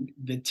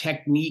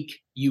technique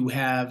you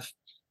have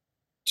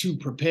to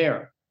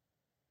prepare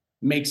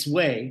makes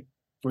way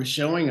for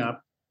showing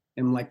up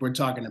and, like we're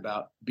talking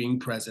about, being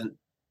present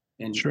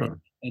and sure.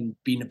 and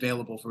being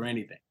available for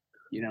anything.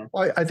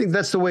 I think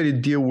that's the way to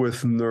deal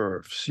with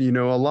nerves. You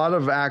know, a lot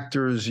of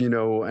actors, you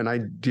know, and I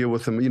deal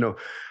with them, you know,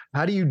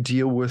 how do you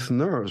deal with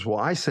nerves? Well,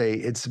 I say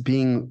it's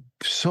being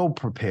so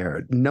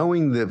prepared,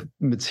 knowing the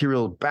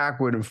material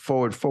backward and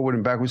forward, forward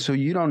and backward. So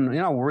you're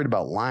not worried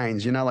about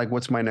lines. You're not like,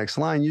 what's my next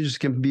line? You just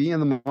can be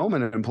in the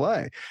moment and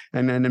play.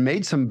 And then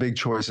made some big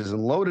choices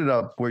and loaded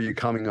up where you're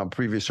coming up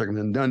previous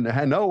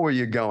circumstances, know where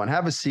you're going,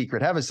 have a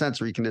secret, have a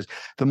sensory condition.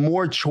 The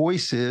more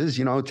choices,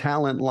 you know,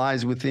 talent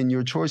lies within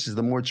your choices.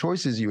 The more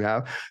choices you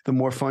have, the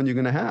more fun you're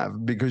going to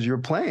have because you're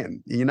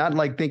playing. You're not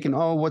like thinking,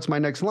 oh, what's my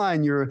next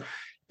line? You're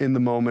in the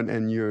moment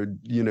and you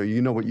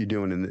know what you're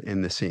doing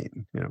in the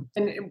scene, you know.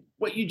 And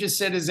what you just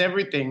said is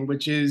everything,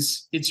 which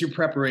is it's your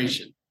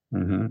preparation.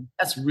 Mm-hmm.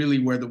 That's really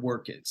where the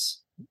work is,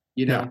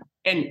 Yeah.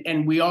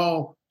 and we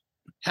all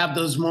have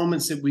those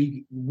moments that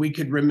we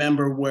could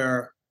remember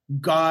where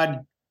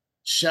God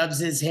shoves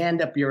his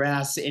hand up your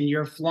ass and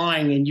you're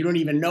flying and you don't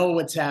even know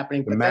what's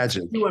happening, but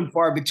Imagine. that's few and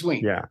far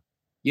between. Yeah.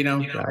 Yeah.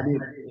 I mean,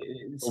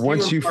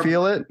 once you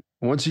feel it,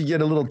 once you get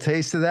a little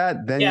taste of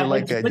that, then you're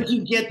like once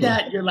you get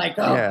that, you're like,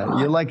 oh, yeah,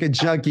 you're like a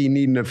junkie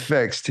needing a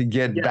fix to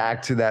get Yeah.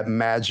 back to that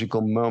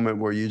magical moment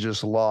where you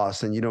just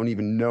lost and you don't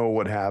even know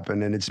what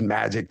happened and it's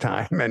magic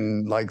time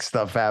and like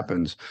stuff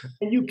happens.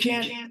 And you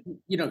can't,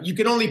 you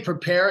can only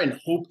prepare and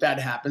hope that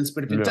happens.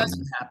 But if it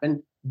doesn't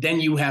happen, then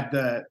you have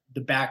the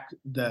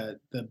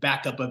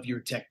backup of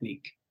your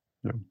technique.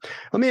 Yeah.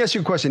 Let me ask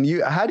you a question.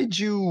 How did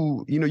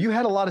you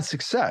had a lot of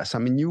success. I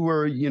mean, you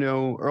were,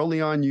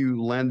 early on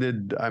you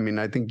landed, I mean,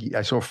 I think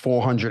I saw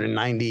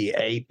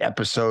 498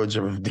 episodes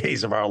of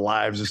Days of Our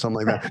Lives or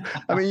something like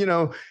that. I mean,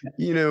 well,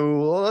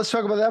 let's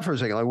talk about that for a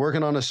second. Like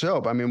working on a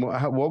soap. I mean,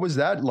 what was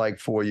that like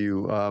for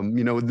you?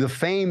 The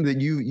fame that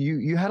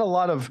you had a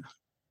lot of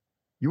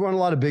You were on a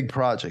lot of big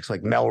projects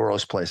like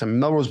Melrose Place. I mean,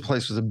 Melrose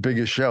Place was the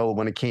biggest show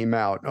when it came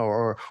out,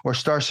 or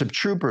Starship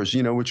Troopers,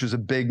 which was a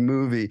big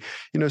movie.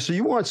 So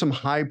you were on some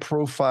high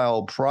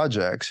profile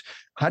projects.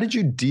 How did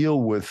you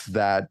deal with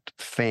that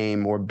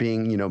fame or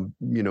being,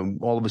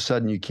 all of a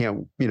sudden you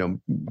can't,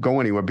 go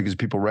anywhere because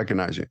people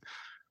recognize you?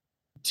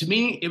 To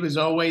me, it was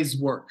always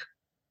work.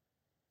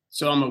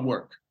 So I'm at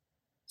work.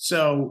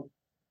 So,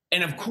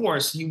 and of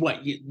course, you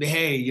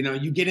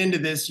get into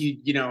this,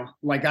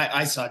 like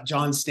I saw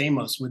John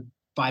Stamos with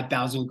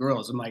 5,000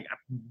 girls. I'm like,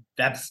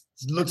 that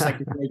looks like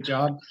a great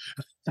job.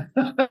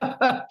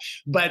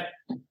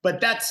 but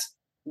that's,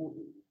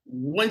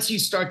 once you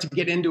start to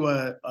get into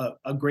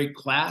a great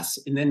class,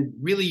 and then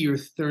really you're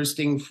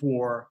thirsting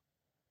for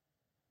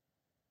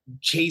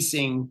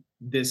chasing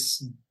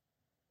this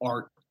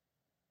art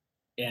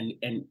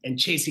and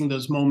chasing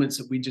those moments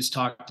that we just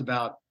talked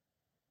about.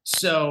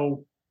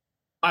 So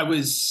I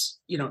was,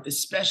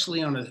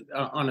 especially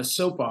on a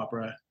soap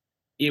opera,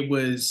 it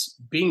was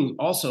being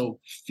also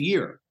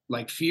fear.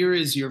 Like, fear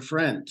is your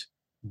friend.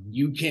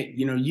 You can't,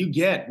 you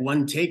get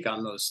one take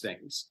on those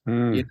things.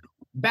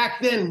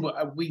 Back then,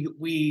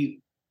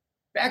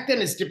 back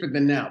then it's different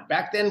than now.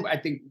 Back then, I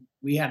think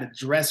we had a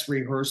dress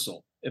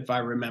rehearsal, if I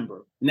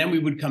remember, and then we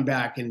would come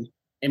back and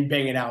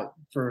bang it out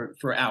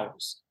for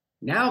hours.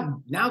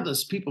 Now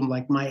those people,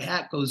 like, my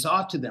hat goes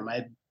off to them. I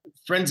have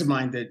friends of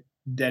mine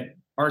that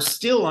are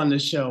still on the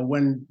show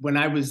when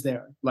I was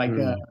there, like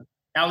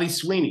Ali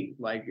Sweeney,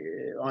 like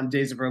on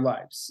Days of Our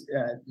Lives,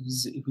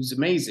 who's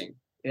amazing.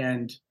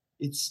 And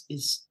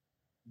it's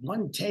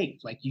one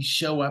take. Like, you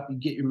show up, you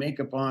get your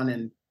makeup on,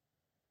 and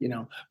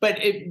but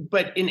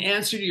in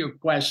answer to your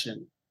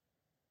question,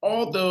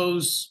 all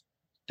those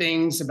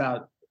things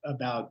about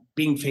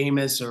being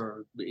famous,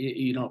 or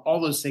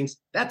all those things,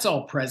 that's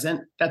all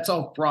present, that's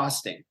all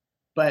frosting.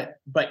 But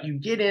you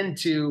get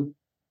into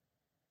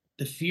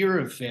the fear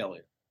of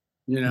failure,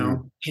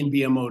 can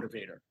be a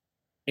motivator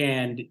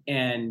and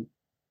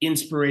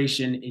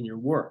inspiration in your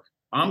work.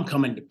 I'm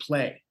coming to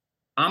play.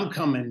 I'm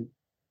coming,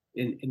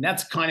 and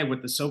that's kind of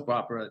what the soap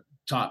opera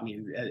taught me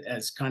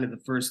as kind of the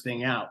first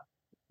thing out,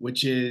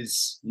 which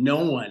is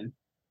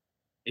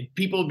if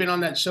people have been on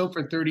that show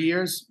for 30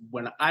 years,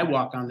 when I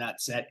walk on that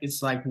set,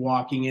 it's like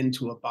walking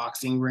into a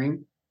boxing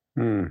ring.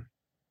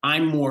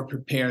 I'm more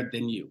prepared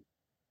than you.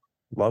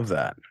 Love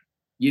that.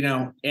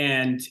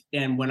 And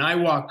when I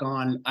walk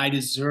on, I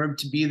deserve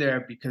to be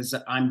there because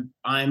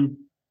I'm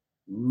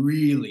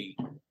really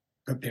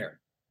prepared.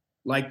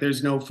 Like,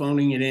 there's no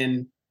phoning it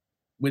in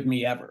with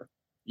me ever,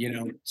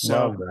 So,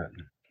 love that.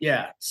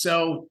 Yeah.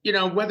 So,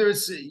 whether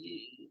it's,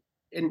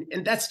 and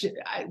that's just,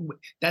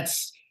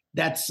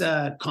 that's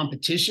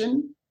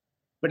competition,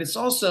 but it's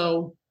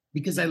also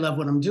because I love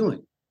what I'm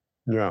doing.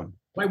 Yeah.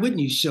 Why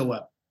wouldn't you show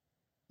up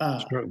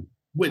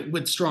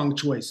with strong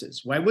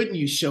choices? Why wouldn't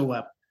you show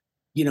up,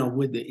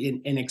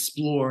 and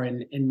explore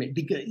and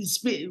because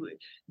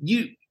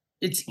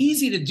it's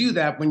easy to do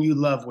that when you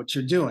love what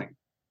you're doing.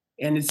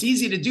 And it's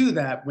easy to do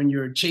that when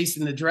you're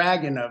chasing the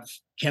dragon of,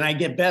 can I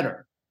get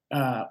better?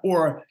 And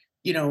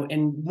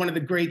one of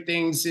the great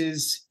things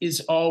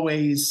is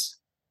always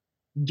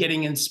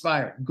getting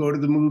inspired. Go to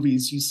the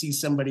movies, you see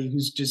somebody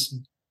who's just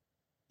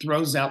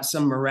throws out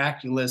some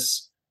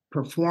miraculous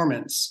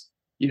performance,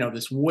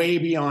 that's way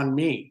beyond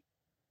me.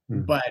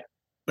 But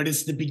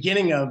it's the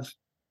beginning of,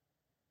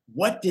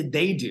 what did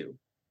they do?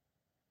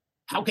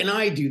 How can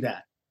I do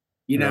that?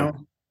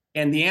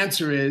 And the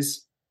answer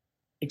is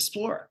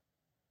explore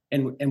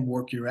and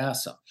work your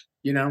ass off,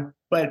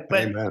 But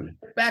Amen.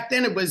 Back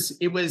then it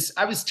was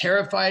I was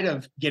terrified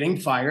of getting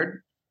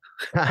fired.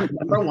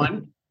 Number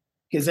one,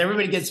 because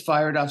everybody gets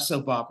fired off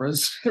soap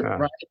operas,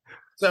 right?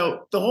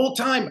 So the whole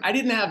time I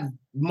didn't have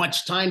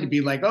much time to be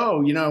like,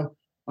 oh,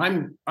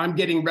 I'm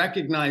getting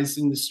recognized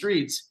in the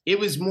streets. It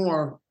was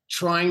more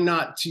trying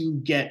not to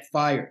get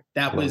fired.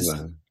 That was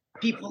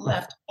people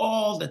left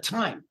all the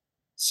time.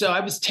 So I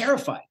was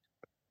terrified.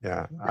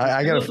 Yeah,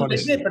 I got a funny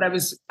story. But I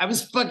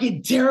was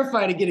fucking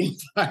terrified of getting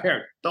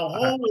fired the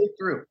whole way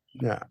through.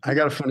 Yeah, I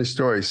got a funny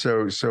story.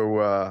 So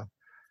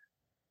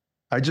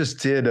I just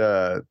did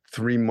a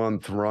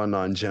 3-month run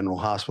on General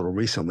Hospital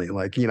recently.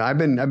 Like, I've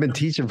been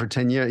teaching for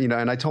 10 years,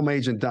 and I told my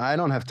agent, I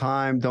don't have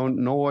time,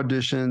 no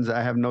auditions.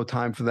 I have no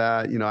time for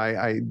that.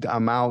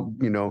 I'm out,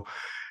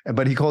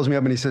 but he calls me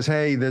up and he says,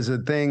 hey, there's a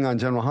thing on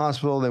General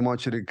Hospital. They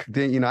want you to,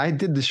 I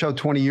did the show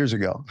 20 years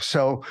ago.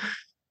 So,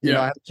 I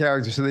had a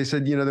character. So they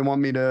said, they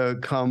want me to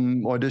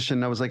come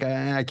audition. I was like,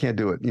 I can't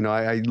do it.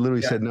 I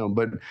literally said no,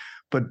 but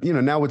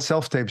now with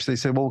self-tapes, they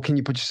said, well, can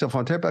you put yourself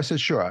on tape? I said,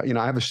 sure.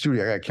 I have a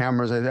studio, I got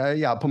cameras.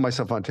 I'll put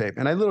myself on tape.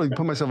 And I literally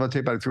put myself on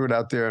tape. I threw it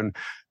out there and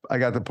I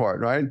got the part,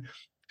 right?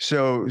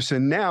 So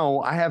now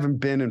I haven't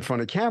been in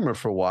front of camera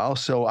for a while.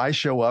 So I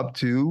show up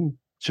to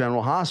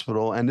General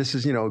Hospital, and this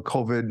is,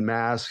 COVID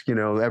mask, they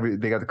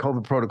got the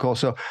COVID protocol.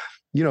 So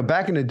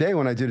back in the day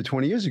when I did it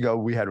 20 years ago,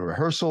 we had a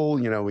rehearsal,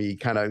 we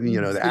kind of, the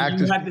So you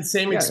actors. had the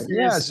same Yeah.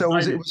 experience. So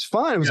it was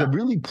fun. It was Yeah. a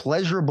really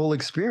pleasurable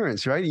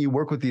experience, right? You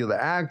work with the other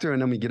actor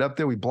and then we get up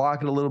there, we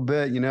block it a little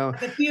bit, At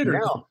the theater.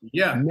 Now,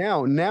 Yeah.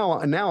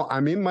 now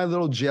I'm in my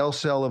little jail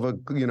cell of a,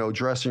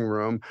 dressing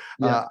room.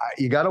 Yeah.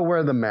 You got to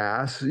wear the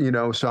mask,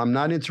 so I'm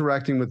not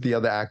interacting with the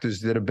other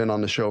actors that have been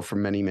on the show for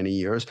many, many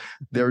years.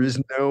 There is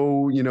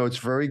no,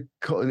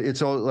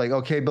 it's all like,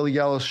 okay, Billy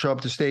Gallows, show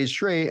up to stage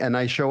straight. And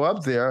I show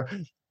up there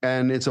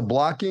and it's a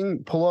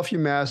blocking, pull off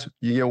your mask,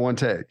 you get one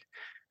take.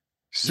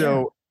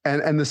 So,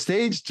 and the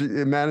stage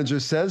manager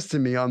says to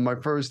me on my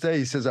first day,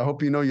 he says, I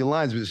hope you know your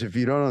lines, because if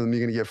you don't know them, you're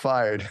going to get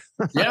fired.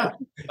 Yeah.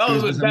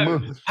 Oh,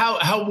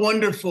 how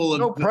wonderful.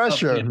 No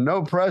pressure.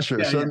 No pressure.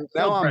 Yeah, So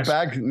now I'm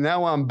back.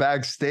 Now I'm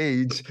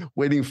backstage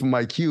waiting for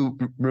my cue,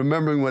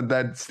 remembering what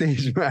that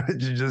stage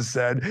manager just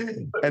said.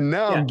 And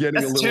now I'm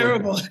getting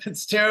terrible.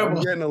 It's terrible.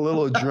 I'm getting a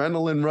little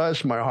adrenaline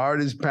rush. My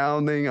heart is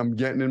pounding. I'm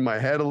getting in my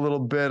head a little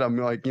bit. I'm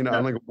like,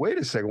 I'm like, wait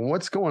a second.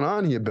 What's going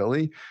on here,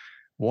 Billy?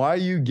 Why are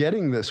you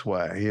getting this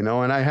way? And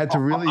I had to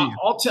really.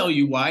 I'll tell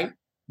you why.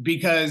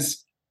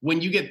 Because when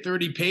you get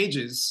 30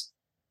 pages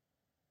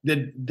the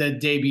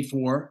day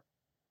before,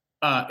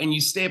 and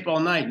you stay up all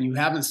night and you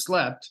haven't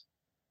slept,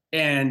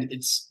 and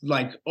it's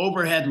like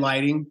overhead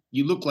lighting,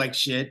 you look like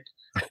shit.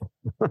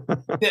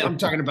 I'm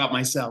talking about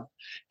myself.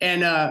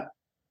 And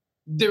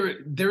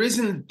there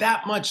isn't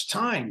that much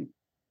time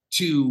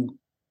to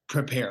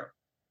prepare.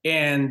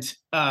 And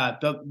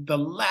the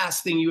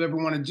last thing you ever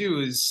want to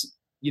do is,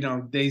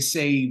 they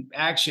say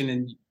action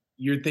and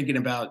you're thinking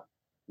about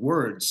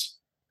words.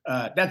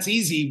 That's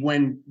easy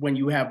when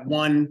you have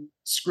one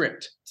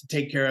script to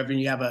take care of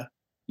and you have a,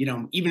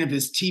 even if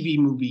it's TV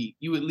movie,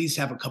 you at least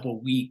have a couple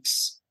of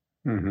weeks.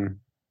 Mm-hmm.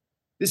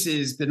 This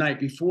is the night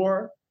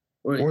before.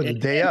 Or the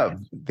day of.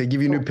 They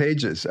give you new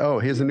pages. Oh,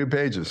 here's the new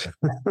pages.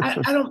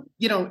 I don't,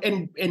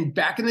 and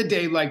back in the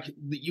day, like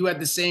you had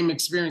the same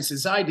experience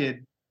as I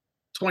did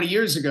 20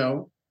 years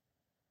ago.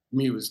 I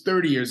mean, it was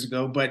 30 years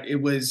ago, but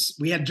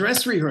we had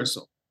dress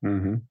rehearsal.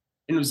 Mm-hmm. And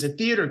it was a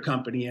theater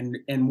company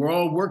and we're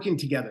all working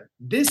together.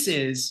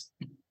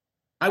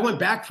 I went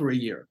back for a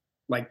year,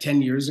 like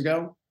 10 years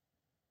ago.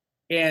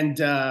 And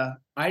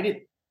I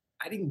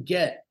didn't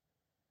get,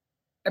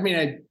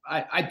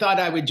 I thought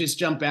I would just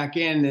jump back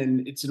in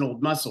and it's an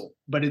old muscle,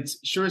 but it's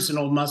an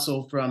old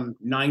muscle from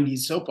 90s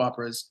soap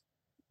operas.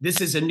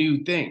 This is a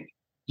new thing.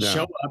 Yeah.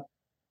 Show up,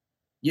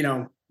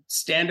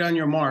 stand on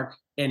your mark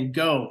and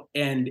go.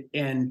 And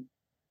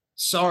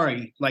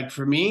sorry, like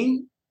for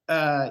me,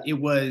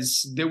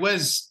 there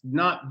was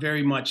not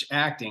very much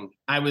acting.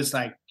 I was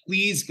like,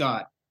 please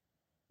God,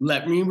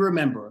 let me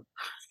remember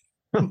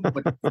what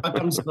the fuck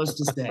I'm supposed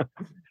to say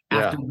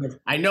after this.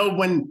 I know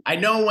when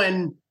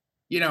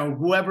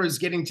whoever is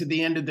getting to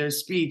the end of their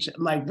speech,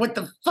 I'm like, what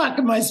the fuck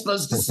am I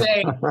supposed to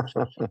say?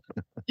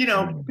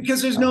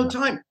 Because there's no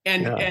time.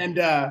 And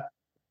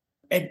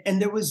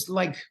there was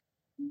like,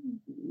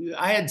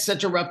 I had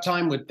such a rough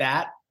time with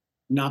that,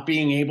 not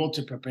being able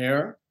to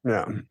prepare.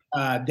 Yeah.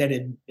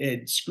 That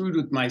it screwed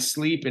with my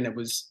sleep and it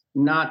was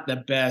not the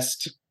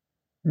best.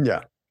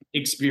 Yeah.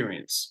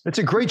 Experience. It's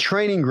a great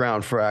training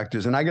ground for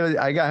actors, and I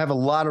gotta have a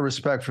lot of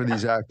respect for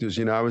these actors.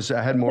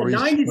 I had Maurice. In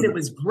the 90s, it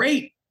was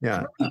great.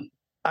 Yeah.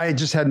 I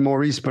just had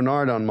Maurice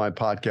Bernard on my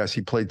podcast.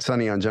 He played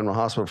Sonny on General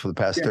Hospital for the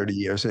past 30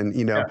 years. And,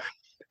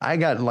 I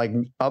got like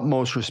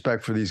utmost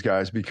respect for these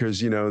guys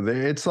because,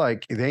 it's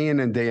like day in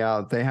and day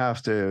out, they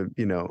have to,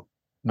 I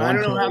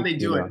don't know how they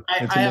do it.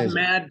 I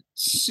have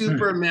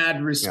super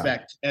mad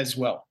respect as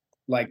well.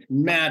 Like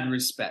mad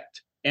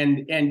respect.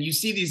 And you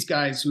see these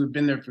guys who have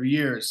been there for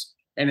years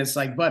and it's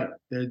like butter.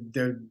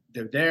 They're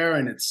there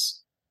and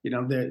it's,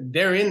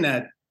 they're in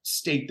that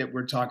state that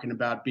we're talking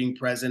about, being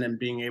present and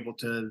being able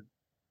to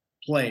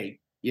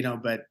play,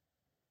 but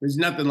there's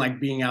nothing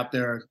like being out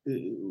there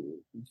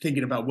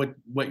thinking about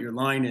what your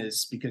line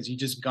is because you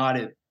just got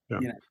it.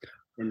 Yeah.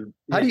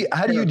 How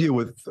do you deal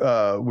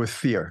with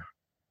fear,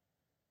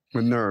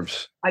 with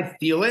nerves? I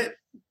feel it,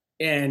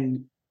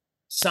 and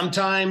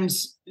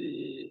sometimes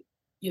I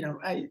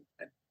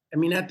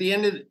mean at the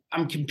end of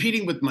I'm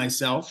competing with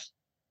myself,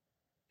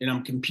 and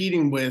I'm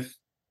competing with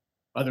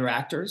other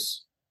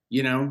actors.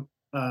 I'm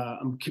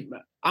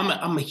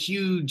a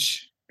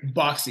huge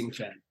boxing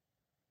fan.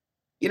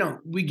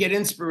 We get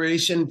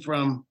inspiration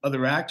from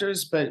other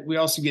actors, but we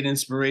also get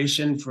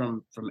inspiration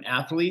from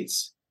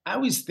athletes. I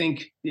always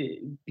think,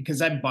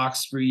 because I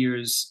boxed for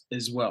years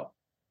as well,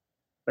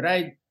 but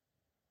I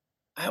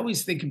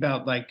always think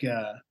about like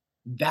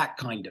that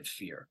kind of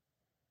fear.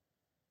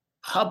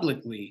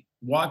 Publicly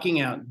walking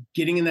out,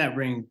 getting in that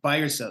ring by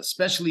yourself,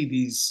 especially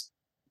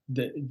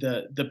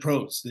the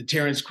pros, the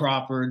Terrence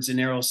Crawfords and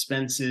Errol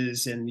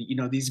Spences, and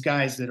these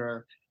guys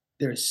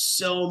there's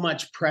so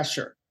much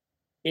pressure.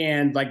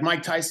 And like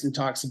Mike Tyson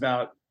talks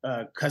about,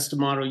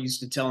 Customato used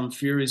to tell him,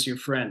 fear is your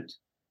friend,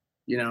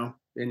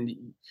 and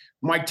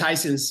Mike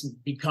Tyson's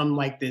become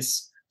like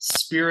this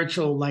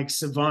spiritual, like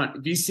savant.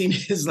 Have you seen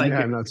his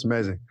that's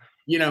amazing.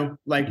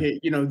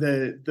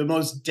 The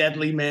most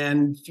deadly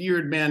man,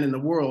 feared man in the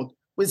world.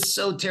 was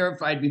so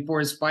terrified before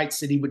his fights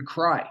that he would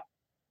cry.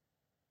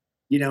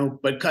 You know,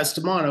 but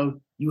Customato,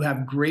 you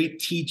have great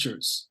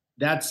teachers.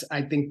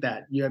 I think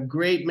that you have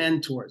great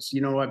mentors.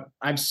 You know,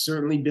 I've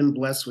certainly been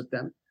blessed with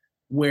them,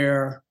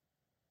 where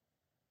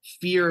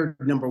fear,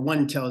 number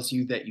one, tells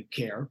you that you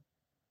care,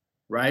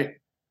 right?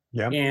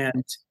 Yeah.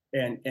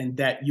 And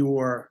that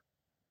you're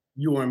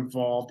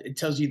involved. It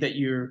tells you that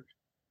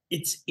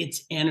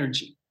it's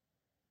energy.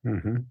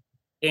 Mm-hmm.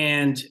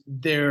 And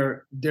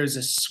there's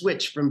a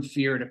switch from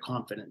fear to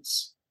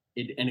confidence.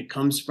 And it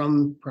comes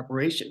from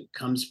preparation, it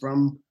comes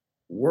from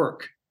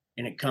work,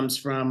 and it comes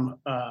from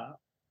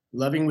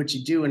loving what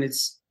you do.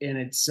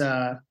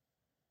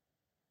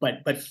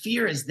 But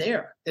fear is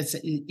there. It's,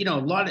 you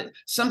know,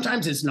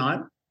 sometimes it's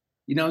not,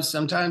 you know,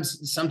 sometimes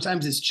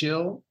it's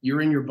chill.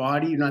 You're in your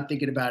body, you're not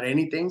thinking about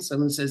anything.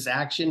 Someone says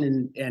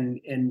action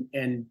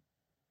and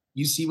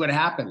you see what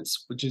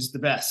happens, which is the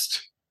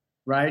best,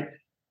 right?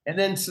 And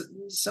then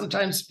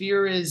sometimes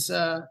fear is,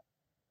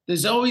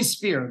 there's always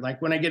fear. Like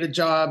when I get a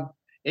job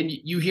and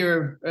you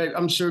hear,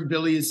 I'm sure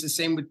Billy is the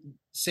same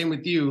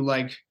with you.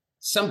 Like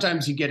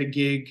sometimes you get a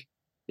gig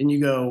and you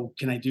go,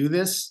 can I do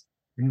this?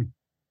 Mm.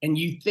 And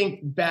you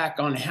think back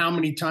on how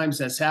many times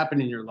that's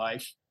happened in your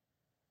life.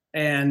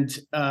 And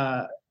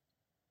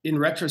in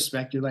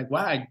retrospect, you're like,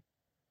 wow,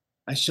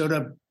 I showed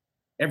up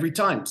every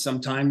time.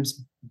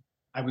 Sometimes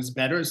I was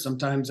better.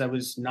 Sometimes I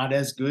was not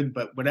as good,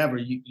 but whatever,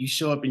 you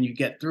show up and you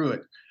get through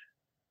it.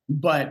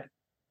 But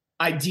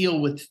I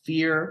deal with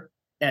fear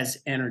as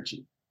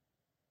energy.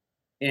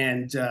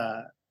 And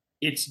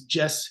it's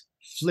just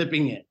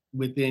flipping it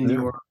within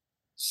your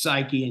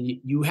psyche. And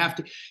you have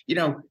to, you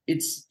know,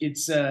 it's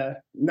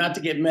not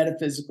to get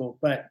metaphysical,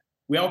 but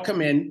we all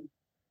come in,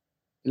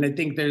 and I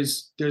think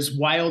there's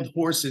wild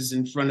horses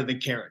in front of the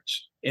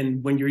carriage.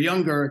 And when you're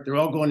younger, they're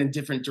all going in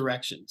different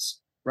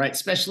directions, right?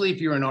 Especially if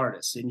you're an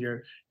artist and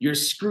you're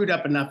screwed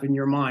up enough in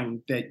your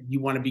mind that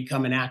you want to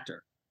become an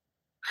actor.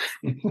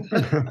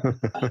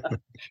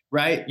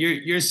 Right?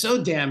 You're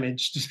so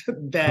damaged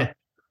that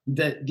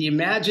the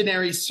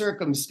imaginary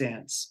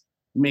circumstance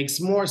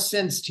makes more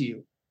sense to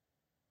you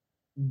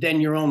than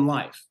your own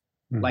life.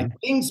 Mm-hmm. Like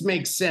things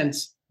make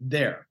sense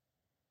there.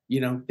 You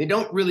know, they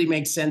don't really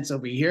make sense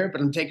over here, but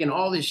I'm taking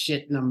all this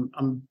shit and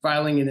I'm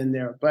filing it in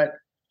there. But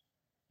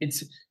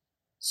it's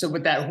so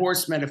with that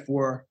horse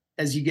metaphor,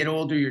 as you get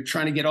older, you're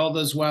trying to get all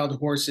those wild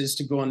horses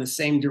to go in the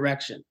same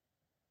direction,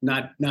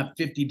 not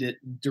 50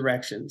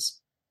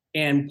 directions.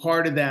 And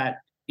part of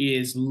that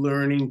is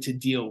learning to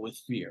deal with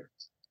fear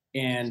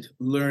and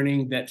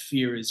learning that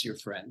fear is your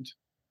friend.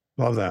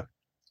 Love that.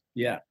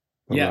 Yeah.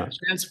 Love that.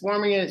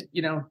 Transforming it,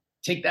 you know,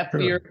 take that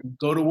fear,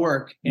 go to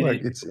work,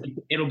 and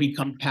it'll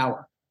become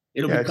power.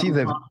 It'll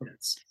become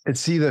confidence.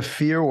 It's either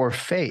fear or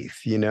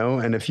faith, you know,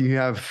 and if you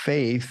have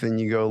faith and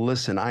you go,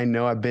 listen, I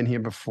know I've been here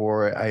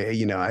before. I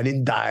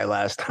didn't die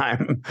last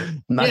time.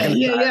 I'm not gonna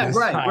die this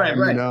time, right.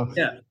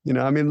 You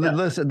know, I mean,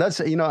 listen,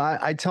 that's, you know,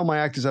 I tell my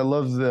actors, I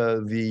love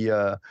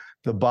the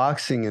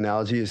boxing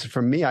analogy. Is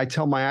for me, I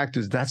tell my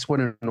actors that's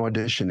what an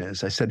audition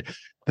is. I said,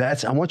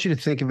 I want you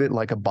to think of it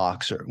like a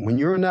boxer. When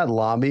you're in that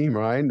lobby,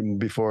 right,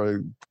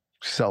 before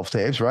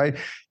self-tapes, right?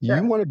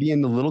 You want to be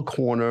in the little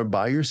corner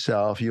by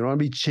yourself. You don't want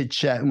to be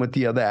chit-chatting with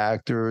the other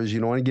actors. You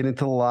don't want to get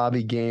into the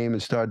lobby game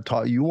and start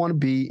talking. You want to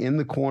be in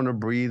the corner,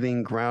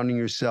 breathing, grounding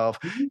yourself,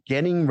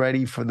 getting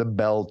ready for the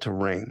bell to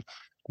ring.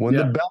 When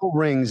the bell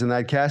rings and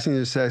that casting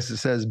assistant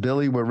says,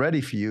 Billy, we're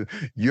ready for you,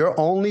 your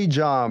only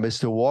job is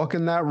to walk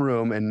in that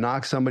room and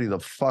knock somebody the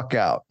fuck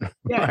out.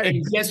 Yeah, right?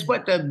 And guess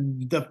what?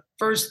 The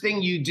first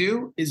thing you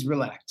do is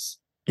relax.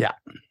 Yeah.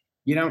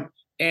 You know,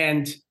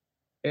 and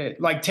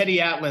like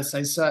Teddy Atlas,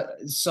 I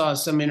saw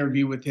some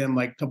interview with him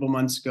like a couple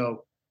months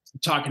ago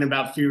talking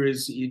about fear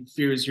is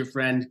your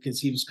friend, because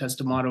he was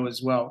Customato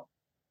as well.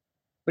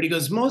 But he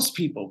goes, most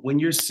people, when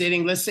you're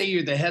sitting, let's say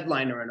you're the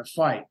headliner in a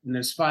fight and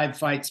there's 5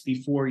 fights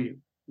before you.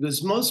 He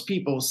goes, most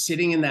people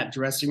sitting in that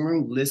dressing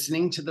room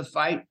listening to the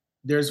fight,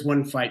 there's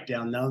 1 fight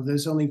down. Now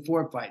there's only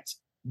 4 fights.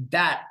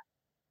 That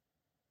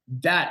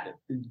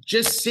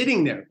just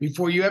sitting there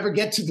before you ever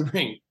get to the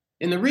ring.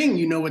 In the ring,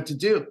 you know what to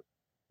do.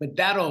 But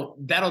that'll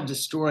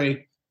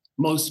destroy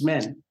most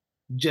men.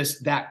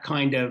 Just that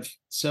kind of.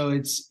 So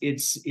it's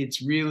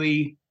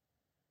really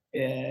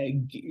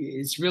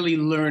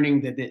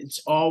learning that it's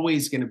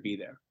always going to be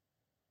there.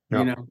 Yep.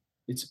 You know,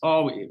 it's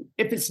always.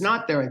 If it's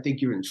not there, I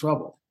think you're in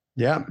trouble.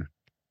 Yeah.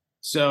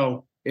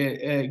 So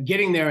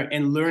getting there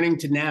and learning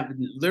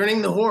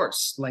the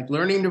horse, like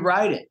learning to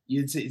ride it.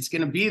 It's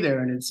going to be there,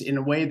 and it's in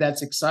a way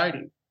that's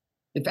exciting.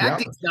 If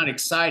acting's not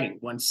exciting,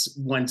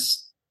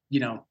 once you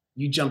know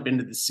you jump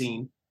into the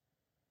scene.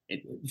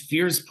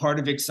 Fear is part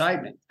of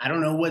excitement. I don't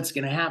know what's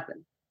going to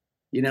happen.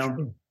 You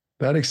know,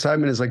 that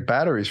excitement is like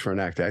batteries for an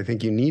actor. I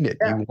think you need it.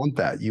 Yeah. You want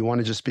that. You want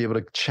to just be able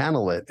to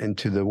channel it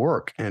into the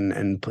work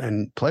and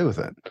play with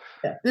it.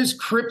 Yeah. There's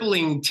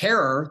crippling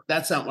terror.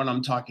 That's not what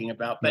I'm talking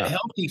about. But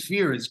healthy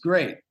fear is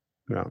great.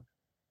 Yeah.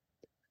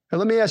 And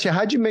let me ask you,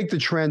 how'd you make the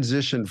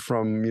transition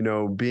from,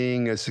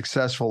 being a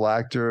successful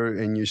actor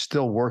and you're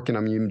still working? I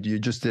mean, you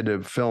just did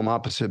a film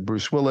opposite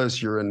Bruce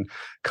Willis. You're in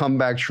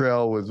Comeback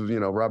Trail with,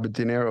 Robert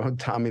De Niro,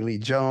 Tommy Lee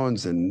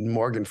Jones, and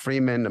Morgan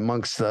Freeman,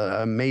 amongst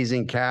the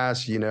amazing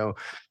cast. What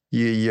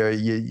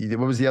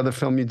was the other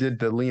film you did?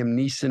 The Liam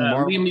Neeson,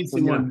 Liam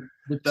Neeson one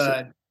with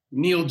So,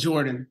 Neil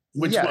Jordan,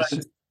 which yes,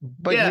 was,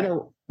 but yeah.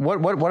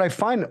 What I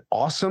find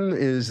awesome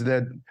is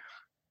that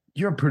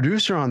you're a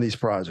producer on these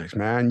projects,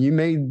 man. You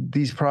made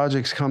these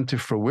projects come to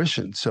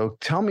fruition. So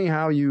tell me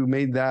how you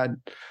made that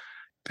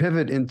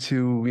pivot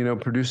into,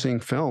 producing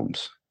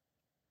films.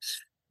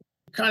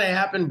 Kind of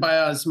happened by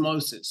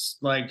osmosis.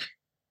 Like,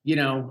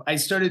 I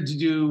started to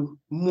do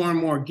more and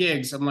more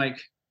gigs. I'm like,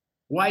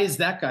 why is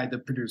that guy the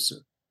producer?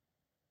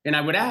 And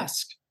I would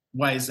ask,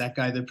 why is that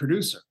guy the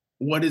producer?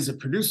 What does a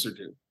producer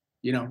do?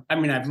 I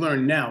mean, I've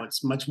learned now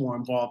it's much more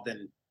involved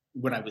than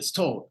what I was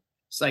told.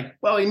 It's like,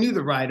 well, he knew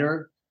the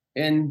writer,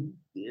 and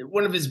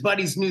one of his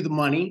buddies knew the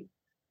money,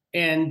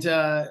 and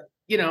and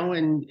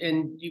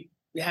you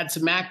had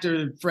some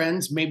actor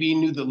friends, maybe he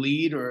knew the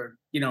lead, or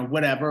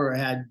whatever, or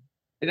had,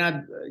 and I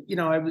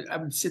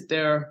would sit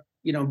there,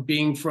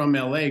 being from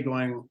LA,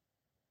 going,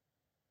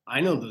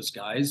 I know those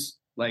guys.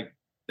 Like,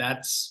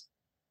 I've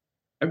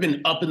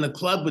been up in the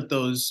club with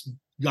those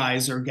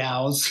guys or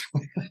gals,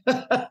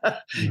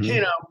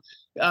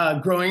 Mm-hmm.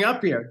 growing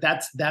up here.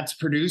 That's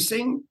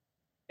producing,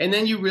 and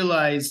then you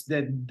realize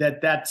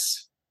that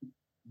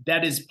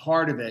is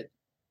part of it,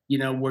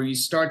 where you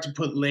start to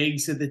put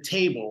legs at the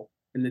table,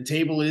 and the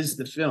table is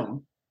the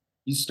film.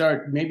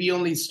 You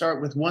only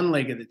start with one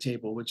leg of the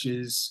table, which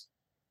is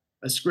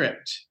a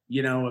script,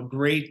 a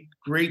great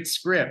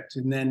script,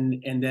 and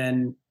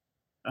then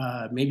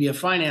maybe a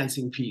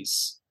financing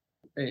piece.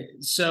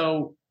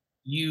 So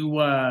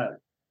you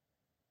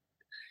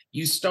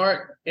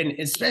start, and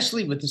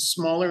especially with the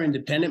smaller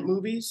independent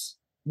movies,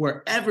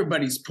 where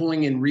everybody's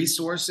pulling in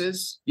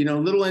resources.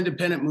 Little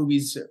independent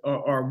movies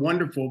are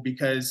wonderful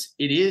because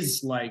it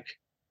is like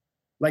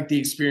the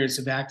experience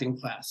of acting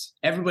class.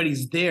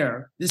 Everybody's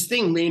there. This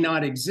thing may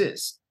not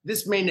exist.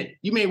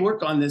 You may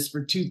work on this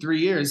for 2-3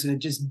 years and it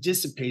just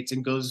dissipates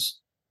and goes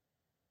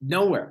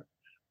nowhere.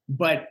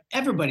 But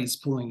everybody's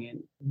pulling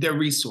in their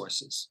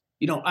resources.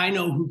 I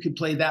know who could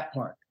play that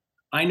part.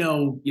 I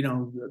know,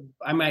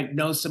 I might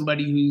know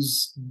somebody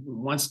who's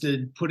wants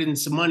to put in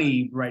some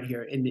money right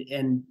here,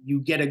 and you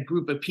get a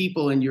group of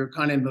people and you're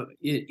kind of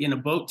in a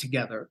boat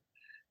together,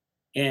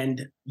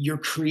 and you're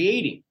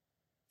creating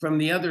from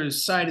the other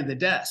side of the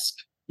desk.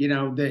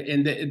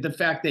 The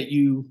fact that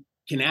you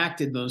can act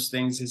in those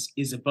things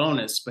is a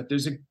bonus, but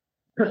there's a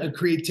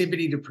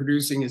creativity to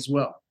producing as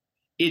well.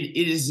 It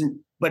isn't,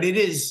 but it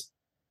is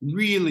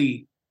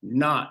really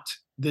not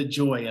the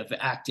joy of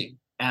acting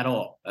at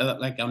all.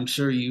 Like, I'm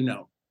sure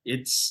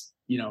it's,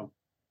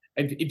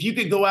 if you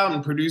could go out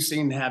and producing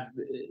and have,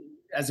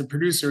 as a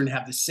producer, and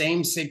have the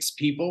same 6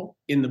 people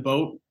in the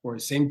boat, or the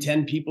same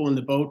 10 people in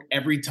the boat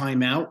every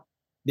time out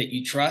that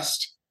you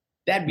trust,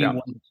 that'd be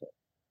wonderful.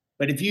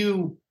 But if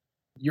you're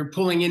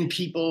pulling in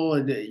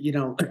people,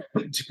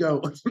 to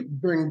go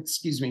bring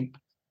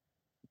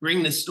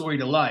this story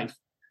to life,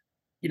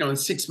 in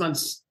 6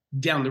 months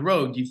down the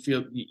road,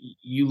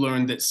 you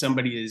learn that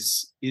somebody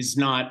is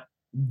not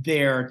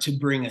there to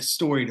bring a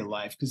story to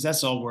life, because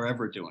that's all we're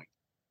ever doing,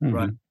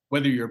 right?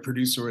 Whether you're a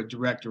producer, a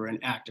director, or an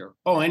actor,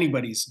 all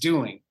anybody's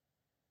doing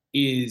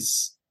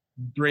is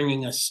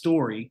bringing a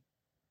story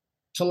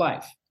to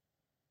life.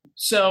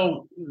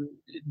 So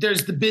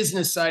there's the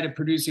business side of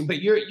producing,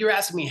 but you're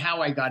asking me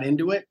how I got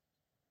into it.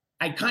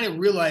 I kind of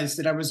realized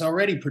that I was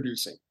already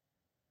producing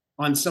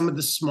on some of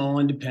the small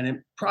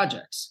independent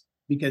projects,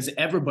 because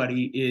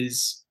everybody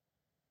is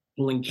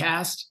pulling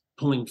cast,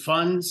 pulling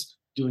funds,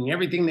 doing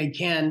everything they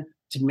can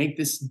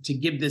to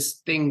give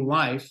this thing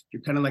life.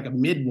 You're kind of like a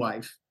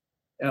midwife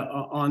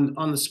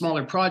on the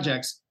smaller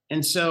projects,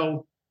 and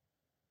so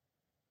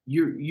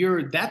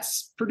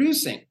that's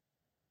producing.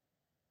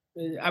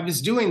 I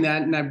was doing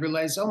that, and I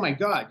realized, oh my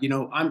God,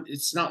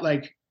 it's not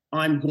like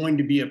I'm going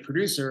to be a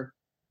producer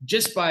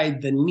just by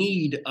the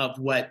need of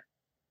what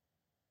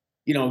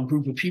a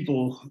group of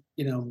people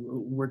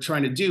were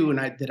trying to do, and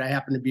that I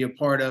happen to be a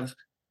part of.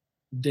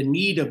 The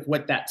need of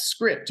what that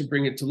script to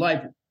bring it to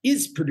life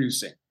is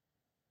producing.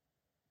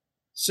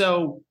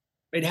 So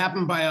it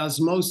happened by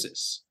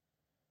osmosis,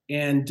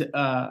 and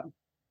and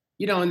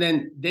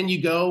then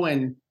you go,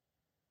 and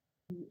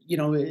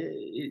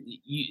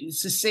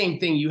it's the same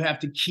thing. You have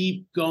to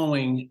keep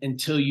going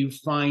until you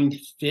find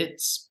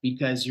fits,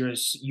 because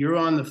you're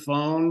on the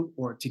phone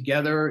or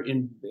together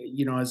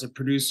as a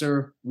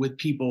producer with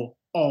people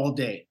all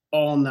day,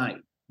 all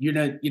night.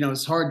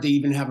 It's hard to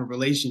even have a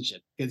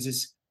relationship,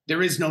 because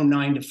there is no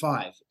 9 to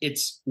 5.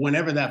 It's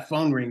whenever that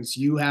phone rings,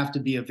 you have to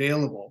be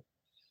available.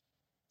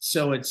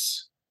 So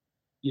it's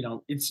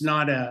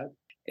not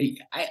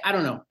I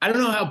don't know. I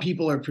don't know how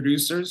people are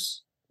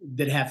producers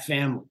that have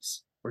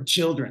families or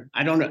children.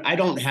 I don't know. I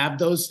don't have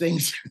those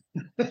things.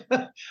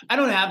 I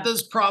don't have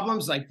those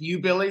problems like you,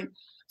 Billy.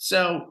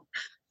 So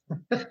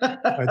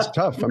It's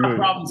tough. I No mean,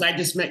 problems. I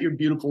just met your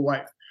beautiful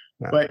wife.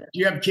 yeah, But do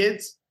you have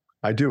kids?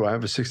 I do. I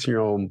have a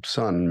 16-year-old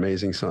son,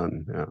 amazing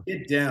son.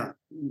 Yeah.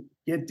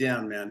 Get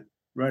down, man.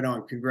 Right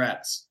on.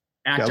 Congrats.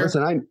 Yeah. Actor?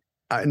 Listen,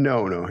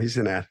 no, he's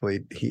an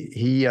athlete.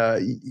 You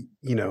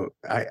know,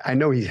 I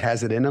know he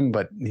has it in him,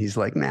 but he's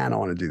like, nah, I don't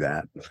want to do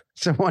that.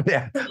 So one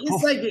day,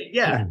 It's like,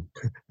 yeah.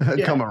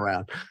 come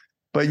around.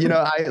 But you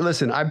know,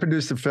 I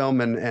produced a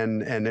film and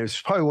it was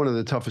probably one of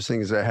the toughest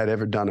things I had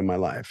ever done in my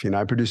life. You know,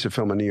 I produced a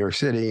film in New York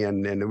City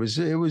and it was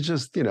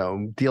just, you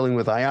know, dealing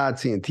with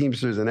IATSE and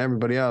Teamsters and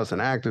everybody else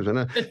and actors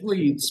and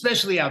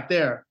Especially out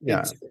there.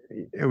 yeah,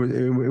 it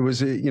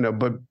was, you know,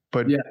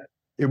 but Yeah.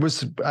 it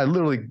was, I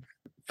literally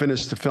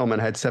finished the film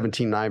and had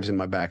 17 knives in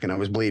my back and I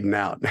was bleeding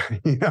out.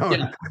 You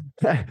know,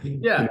 Yeah. You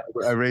know,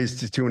 I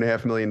raised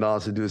 $2.5 million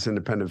to do this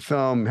independent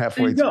film.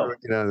 Halfway through,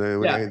 you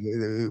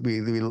know,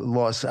 we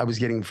lost. I was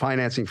getting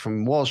financing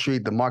from Wall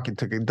Street. The market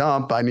took a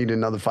dump. I needed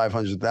another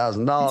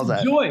 $500,000.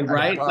 It's joy,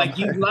 right? Like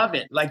you love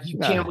it. Like you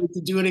can't wait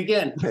to do it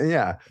again.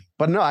 Yeah,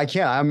 but no, I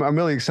can't. I'm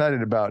really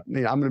excited about.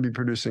 You know, I'm going to be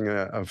producing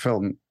a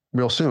film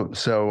real soon.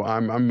 So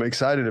I'm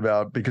excited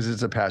about because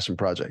it's a passion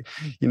project.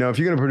 You know, if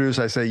you're going to produce,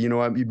 I say, you know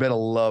what, you better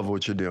love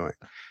what you're doing.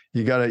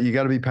 You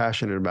gotta be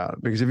passionate about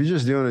it because if you're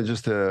just doing it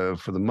just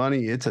for the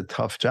money, it's a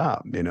tough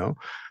job. You know,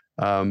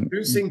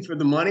 Producing for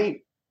the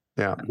money.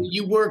 Yeah,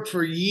 you work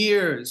for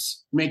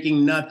years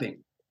making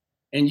nothing,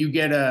 and you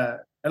get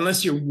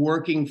unless you're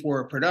working for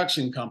a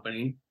production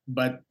company,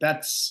 but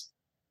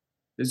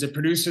there's a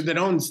producer that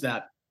owns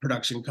that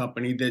production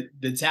company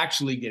that's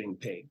actually getting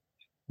paid.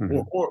 Mm-hmm.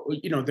 Or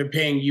you know they're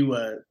paying you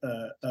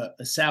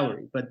a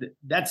salary, but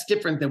that's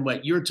different than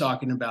what you're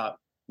talking about,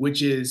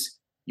 which is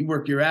you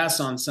work your ass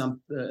on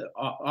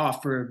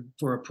off for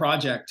a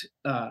project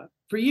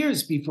for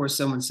years before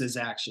someone says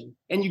action,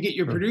 and you get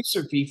your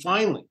producer fee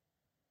finally.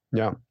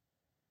 Yeah,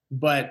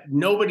 but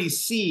nobody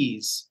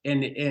sees,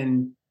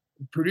 and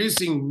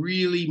producing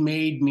really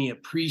made me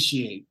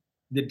appreciate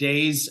the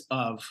days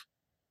of,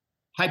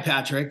 hi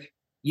Patrick,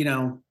 you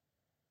know,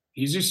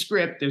 here's your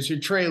script, there's your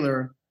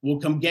trailer. We'll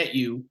come get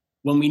you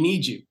when we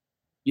need you,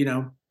 you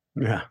know?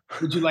 Yeah.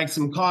 Would you like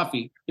some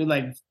coffee? You're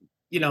like,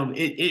 you know,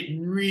 it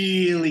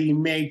really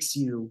makes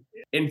you,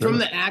 and from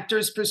the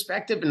actor's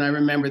perspective, and I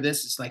remember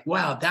this, it's like,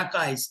 wow, that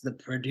guy's the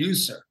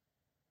producer.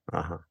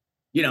 Uh-huh.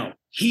 You know,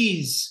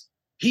 he's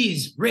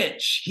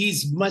rich.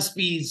 Must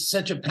be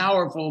such a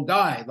powerful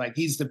guy. Like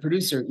he's the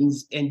producer.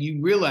 And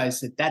you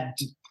realize that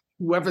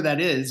whoever that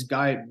is,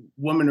 guy,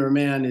 woman, or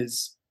man,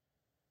 is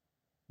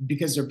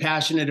because they're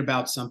passionate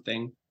about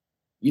something,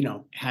 you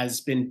know,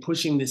 has been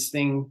pushing this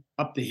thing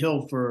up the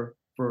hill for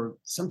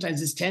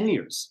sometimes it's 10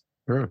 years,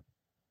 Sure.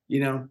 you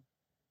know,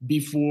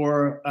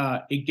 before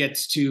it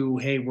gets to,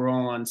 hey, we're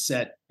all on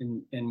set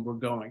and we're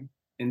going.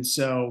 And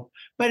so,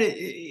 but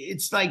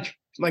it's like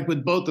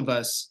with both of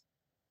us,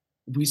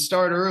 if we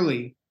start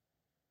early,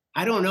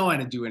 I don't know how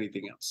to do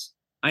anything else.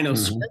 I know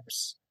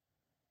scripts.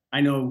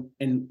 I know,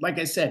 and like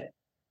I said,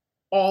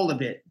 all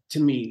of it to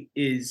me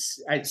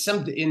is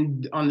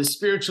something on the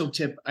spiritual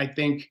tip. I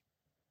think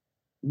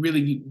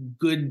really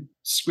good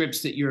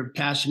scripts that you're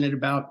passionate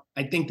about,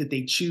 I think that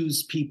they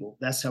choose people.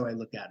 That's how I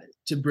look at it,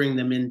 to bring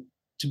them in,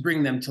 to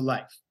bring them to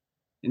life.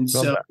 And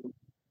so,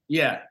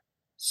 yeah.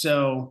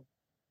 So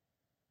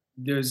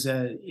there's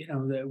you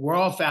know, we're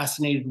all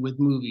fascinated with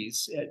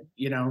movies,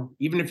 you know,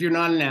 even if you're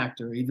not an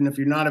actor, even if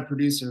you're not a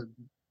producer,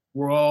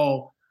 we're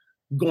all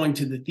going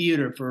to the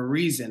theater for a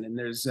reason. And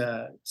there's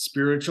a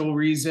spiritual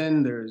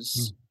reason,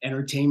 there's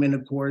entertainment,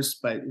 of course,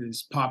 but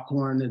there's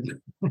popcorn and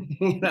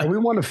you know. We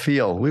want to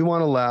feel, we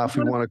want to laugh,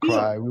 we want to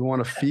cry, we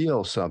want to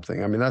feel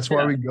something. I mean, that's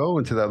why we go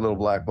into that little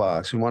black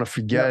box. We want to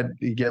forget,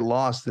 get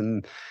lost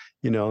in,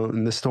 you know,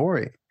 in the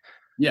story.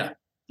 Yeah.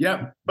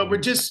 But we're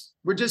just,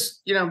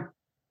 you know,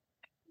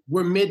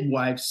 we're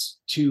midwives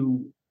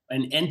to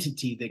an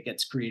entity that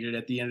gets created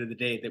at the end of the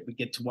day, that we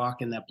get to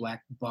walk in that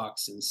black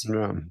box and see.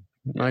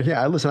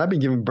 Listen, I've been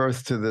giving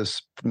birth to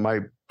my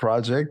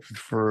project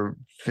for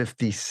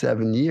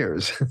 57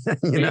 years. There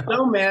you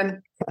go,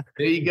 man.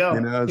 There you go.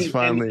 You know, it's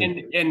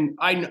finally. And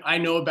I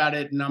know about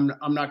it, and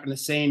I'm not going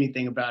to say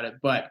anything about it,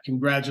 but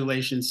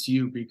congratulations to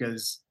you,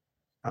 because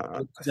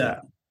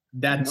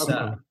that's.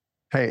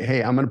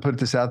 Hey, I'm going to put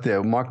this out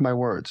there. Mark my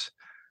words.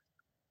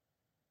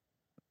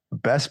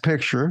 Best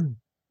Picture,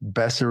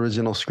 Best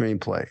Original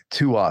Screenplay.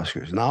 2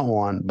 Oscars, not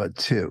 1, but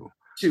 2.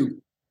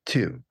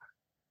 2.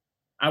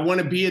 I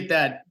want to be at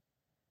that.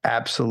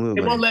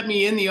 Absolutely. They won't let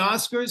me in the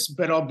Oscars,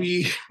 but I'll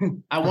be.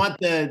 I want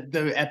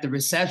the at the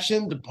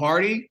reception, the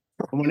party.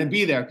 I want to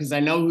be there because I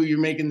know who you're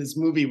making this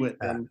movie with.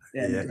 And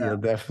you'll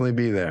definitely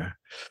be there.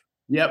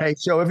 Yep. Hey,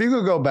 so if you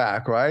could go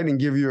back, right, and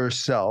give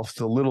yourself,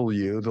 the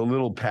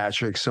little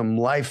Patrick, some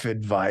life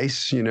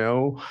advice, you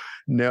know,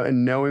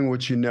 knowing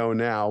what you know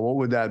now, what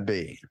would that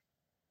be?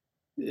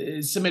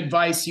 Some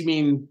advice, you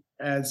mean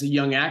as a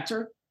young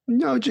actor?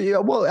 No,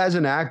 well, as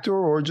an actor,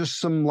 or just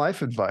some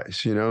life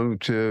advice, you know,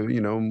 to, you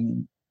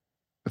know,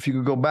 if you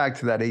could go back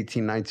to that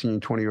 18, 19,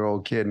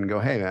 20-year-old kid and go,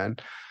 hey, man,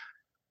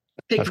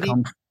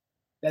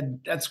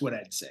 that's what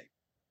I'd say.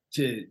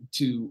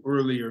 to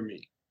earlier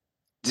me.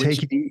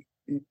 Take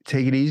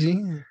it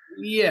easy.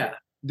 Yeah,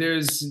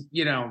 there's,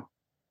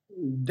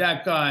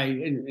 that guy,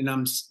 and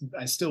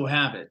I still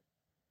have it,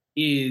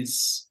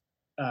 is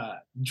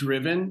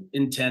driven,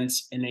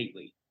 intense,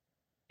 innately.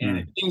 And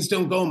if things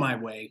don't go my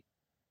way,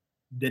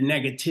 the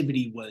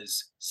negativity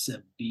was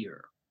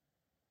severe.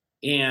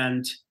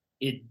 And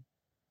if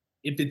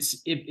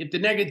the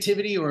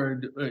negativity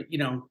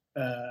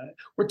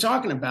we're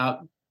talking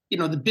about,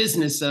 the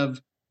business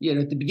of,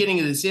 at the beginning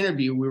of this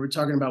interview, we were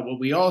talking about what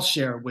we all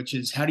share, which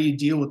is how do you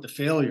deal with the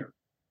failure?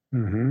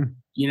 Mm-hmm.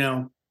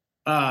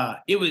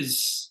 It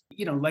was,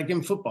 like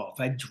in football,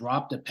 if I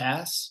dropped a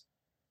pass,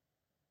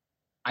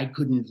 I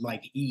couldn't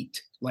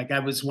eat. I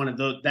was one of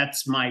those,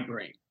 that's my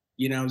brain,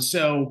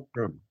 so,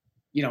 Sure.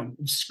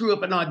 Screw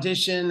up an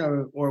audition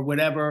or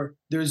whatever.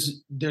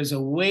 There's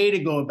a way to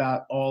go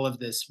about all of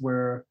this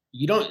where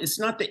it's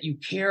not that you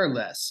care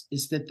less,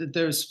 it's that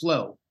there's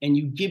flow and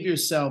you give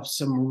yourself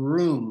some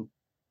room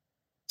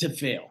to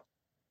fail.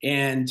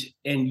 And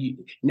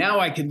now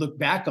I could look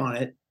back on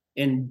it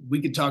and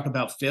we could talk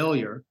about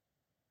failure,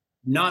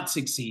 not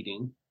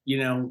succeeding,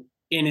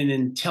 in an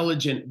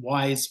intelligent,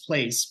 wise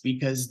place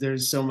because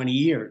there's so many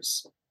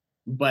years.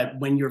 But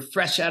when you're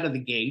fresh out of the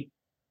gate,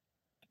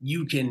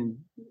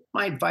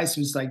 my advice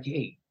was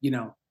hey,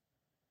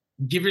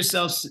 give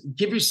yourself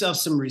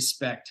some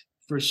respect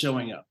for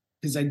showing up,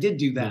 because I did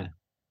do that.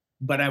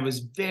 But I was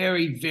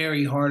very,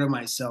 very hard on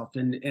myself.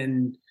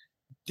 And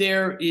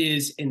there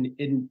is,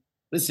 and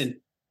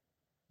listen,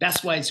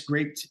 that's why it's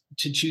great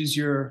to choose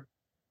your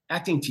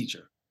acting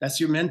teacher. That's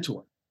your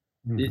mentor.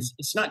 Mm-hmm.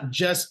 It's not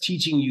just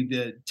teaching you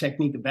the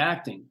technique of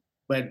acting,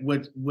 but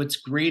what's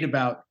great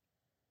about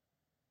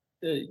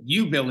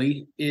you,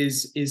 Billy,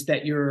 is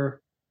that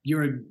you're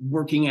a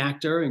working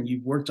actor and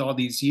you've worked all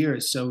these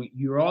years. So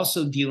you're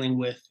also dealing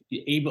with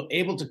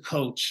able to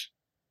coach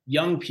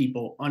young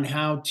people on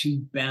how to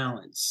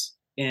balance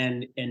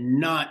and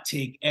not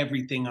take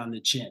everything on the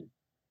chin.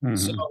 Mm-hmm.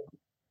 So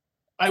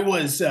I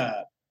was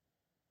at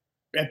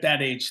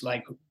that age,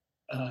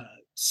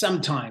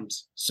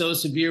 sometimes so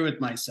severe with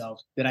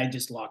myself that I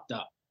just locked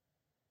up,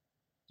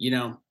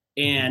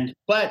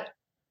 but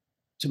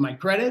to my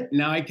credit,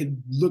 now I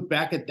could look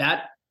back at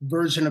that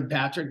version of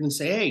Patrick and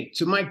say, hey,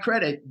 to my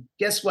credit,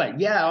 guess what?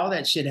 Yeah, all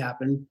that shit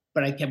happened,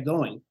 but I kept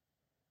going,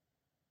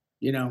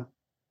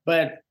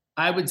 but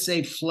I would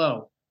say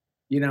flow,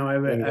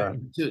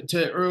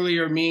 to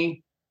earlier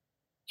me,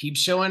 keep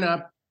showing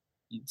up.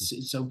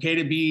 It's okay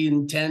to be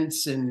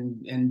intense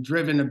and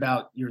driven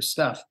about your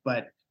stuff,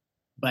 but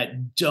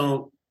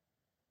don't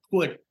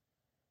put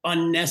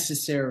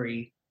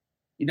unnecessary,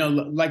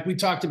 like we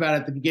talked about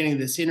at the beginning of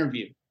this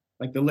interview,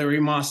 like the Larry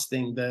Moss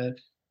thing,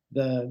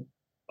 the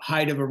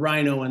height of a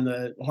rhino and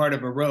the heart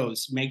of a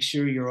rose. Make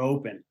sure you're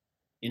open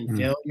in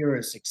failure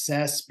or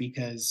success,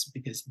 because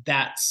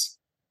that's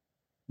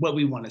what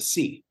we want to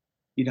see,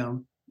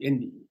 and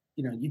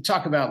you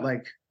talk about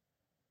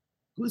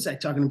who was I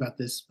talking about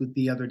this with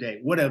the other day?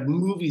 What a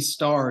movie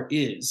star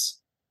is,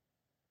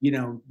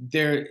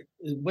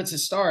 what's a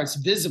star? It's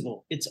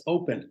visible. It's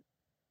open.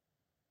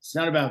 It's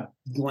not about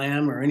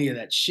glam or any of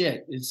that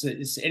shit.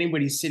 It's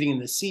anybody sitting in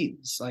the seat.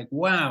 It's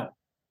wow,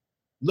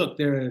 look,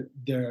 they're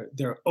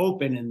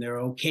open and they're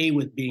okay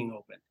with being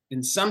open.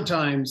 And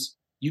sometimes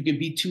you can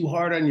be too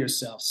hard on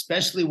yourself,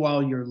 especially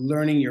while you're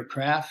learning your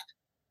craft,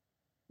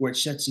 where it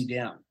shuts you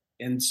down.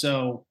 And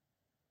so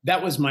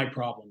that was my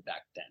problem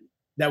back then.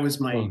 That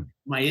was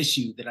my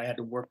issue that I had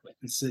to work with.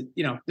 It's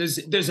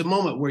there's a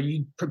moment where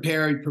you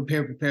prepare,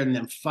 and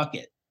then fuck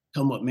it,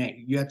 come what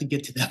may. You have to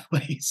get to that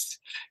place,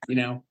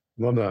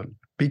 Well done.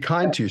 Be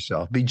kind to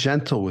yourself. Be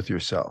gentle with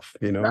yourself.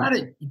 You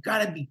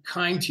gotta be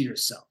kind to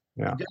yourself.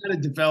 Yeah. You gotta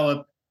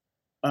develop.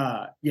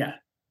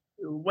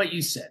 What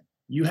you said.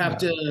 You have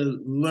to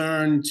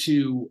learn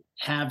to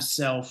have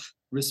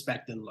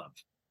self-respect and love.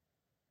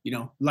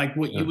 Like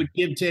what you would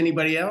give to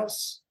anybody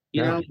else.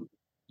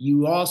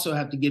 You also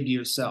have to give to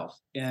yourself,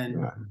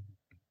 and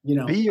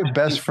be your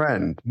best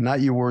friend,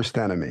 not your worst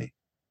enemy.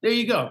 There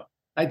you go.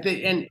 I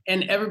think,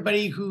 and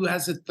everybody who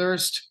has a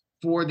thirst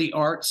for the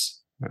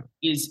arts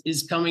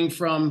is coming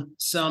from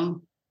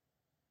some.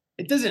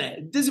 It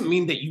doesn't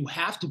mean that you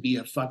have to be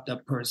a fucked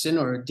up person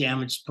or a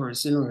damaged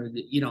person or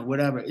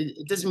whatever.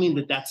 It doesn't mean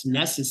that that's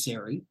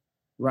necessary,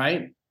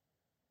 right?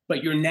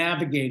 But you're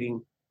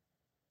navigating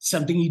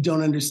something you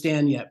don't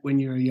understand yet when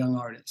you're a young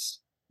artist,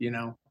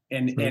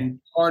 And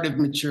part of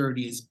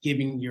maturity is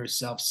giving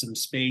yourself some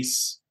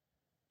space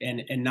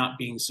and not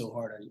being so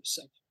hard on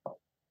yourself.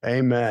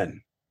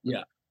 Amen.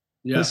 Yeah.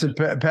 Listen,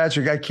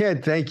 Patrick, I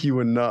can't thank you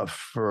enough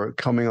for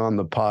coming on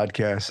the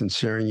podcast and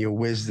sharing your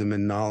wisdom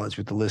and knowledge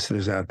with the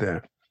listeners out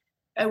there.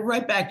 And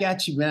right back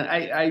at you, man.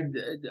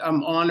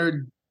 I'm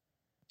honored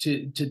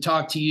to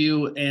talk to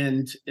you,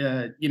 and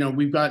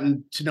we've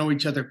gotten to know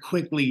each other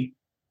quickly,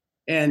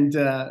 and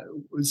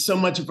so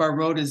much of our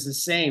road is the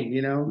same,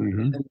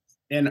 Mm-hmm.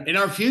 And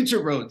our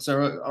future roads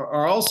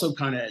are also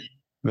kind of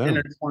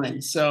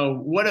intertwined. So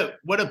what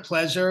a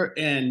pleasure.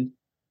 And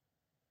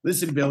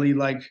listen, Billy,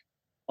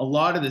 a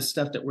lot of the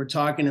stuff that we're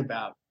talking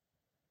about,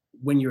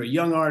 when you're a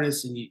young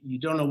artist and you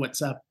don't know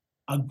what's up,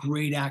 a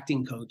great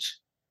acting coach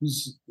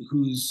who's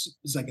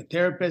is like a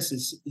therapist,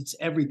 it's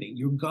everything.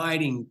 You're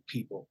guiding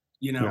people,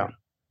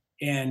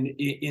 and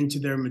into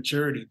their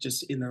maturity,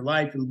 just in their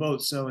life and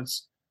both. So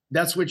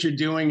that's what you're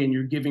doing, and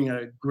you're giving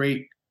a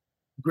great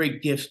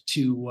gift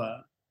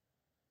to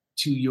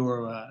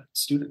your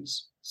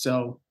students.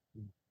 So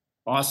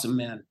awesome,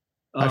 man.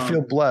 I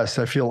feel blessed.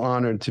 I feel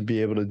honored to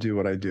be able to do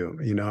what I do.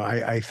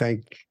 I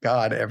thank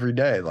God every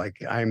day. Like,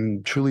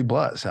 I'm truly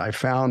blessed. I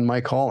found my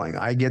calling.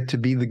 I get to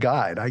be the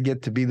guide. I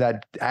get to be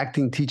that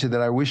acting teacher that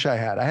I wish I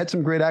had. I had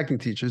some great acting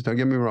teachers, don't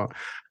get me wrong,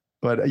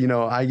 but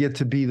I get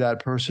to be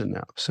that person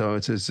now. So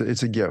it's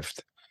a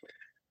gift.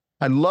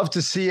 I'd love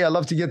to see you. I'd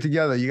love to get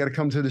together. You got to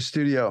come to the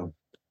studio.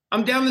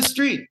 I'm down the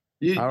street.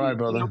 All right,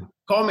 brother.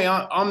 Call me.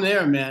 I'm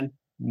there, man.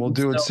 We'll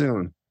do it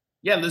soon.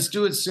 Yeah, let's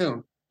do it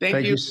soon.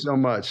 Thank you so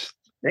much.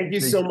 Thank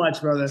you so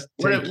much, brother.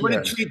 What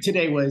a treat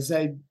today was.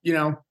 You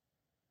don't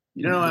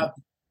know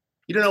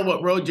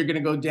what road you're going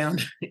to go down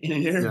in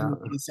an interview.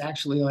 Yeah. It's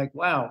actually like,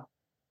 wow,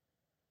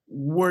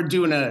 we're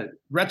doing a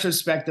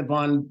retrospective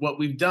on what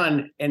we've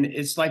done, and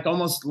it's like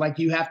almost like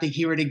you have to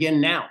hear it again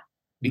now,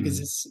 because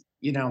it's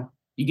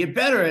you get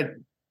better at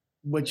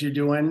what you're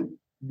doing,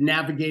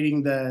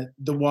 navigating the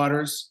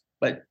waters,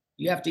 but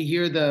you have to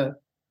hear the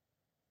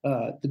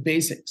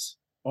basics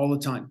all the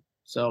time.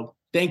 So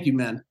thank you,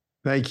 man.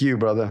 Thank you,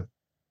 brother.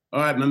 All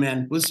right, my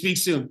man. We'll speak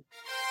soon.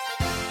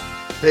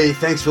 Hey,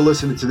 thanks for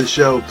listening to the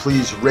show.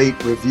 Please rate,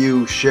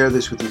 review, share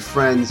this with your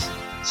friends.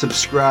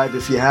 Subscribe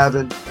if you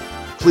haven't.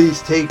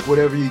 Please take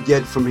whatever you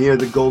get from here,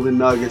 the golden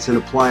nuggets, and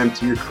apply them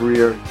to your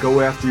career.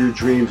 Go after your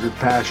dreams with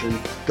passion.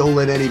 Don't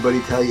let anybody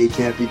tell you it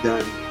can't be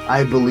done.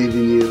 I believe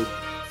in you.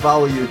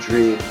 Follow your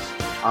dreams.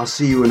 I'll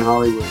see you in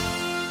Hollywood.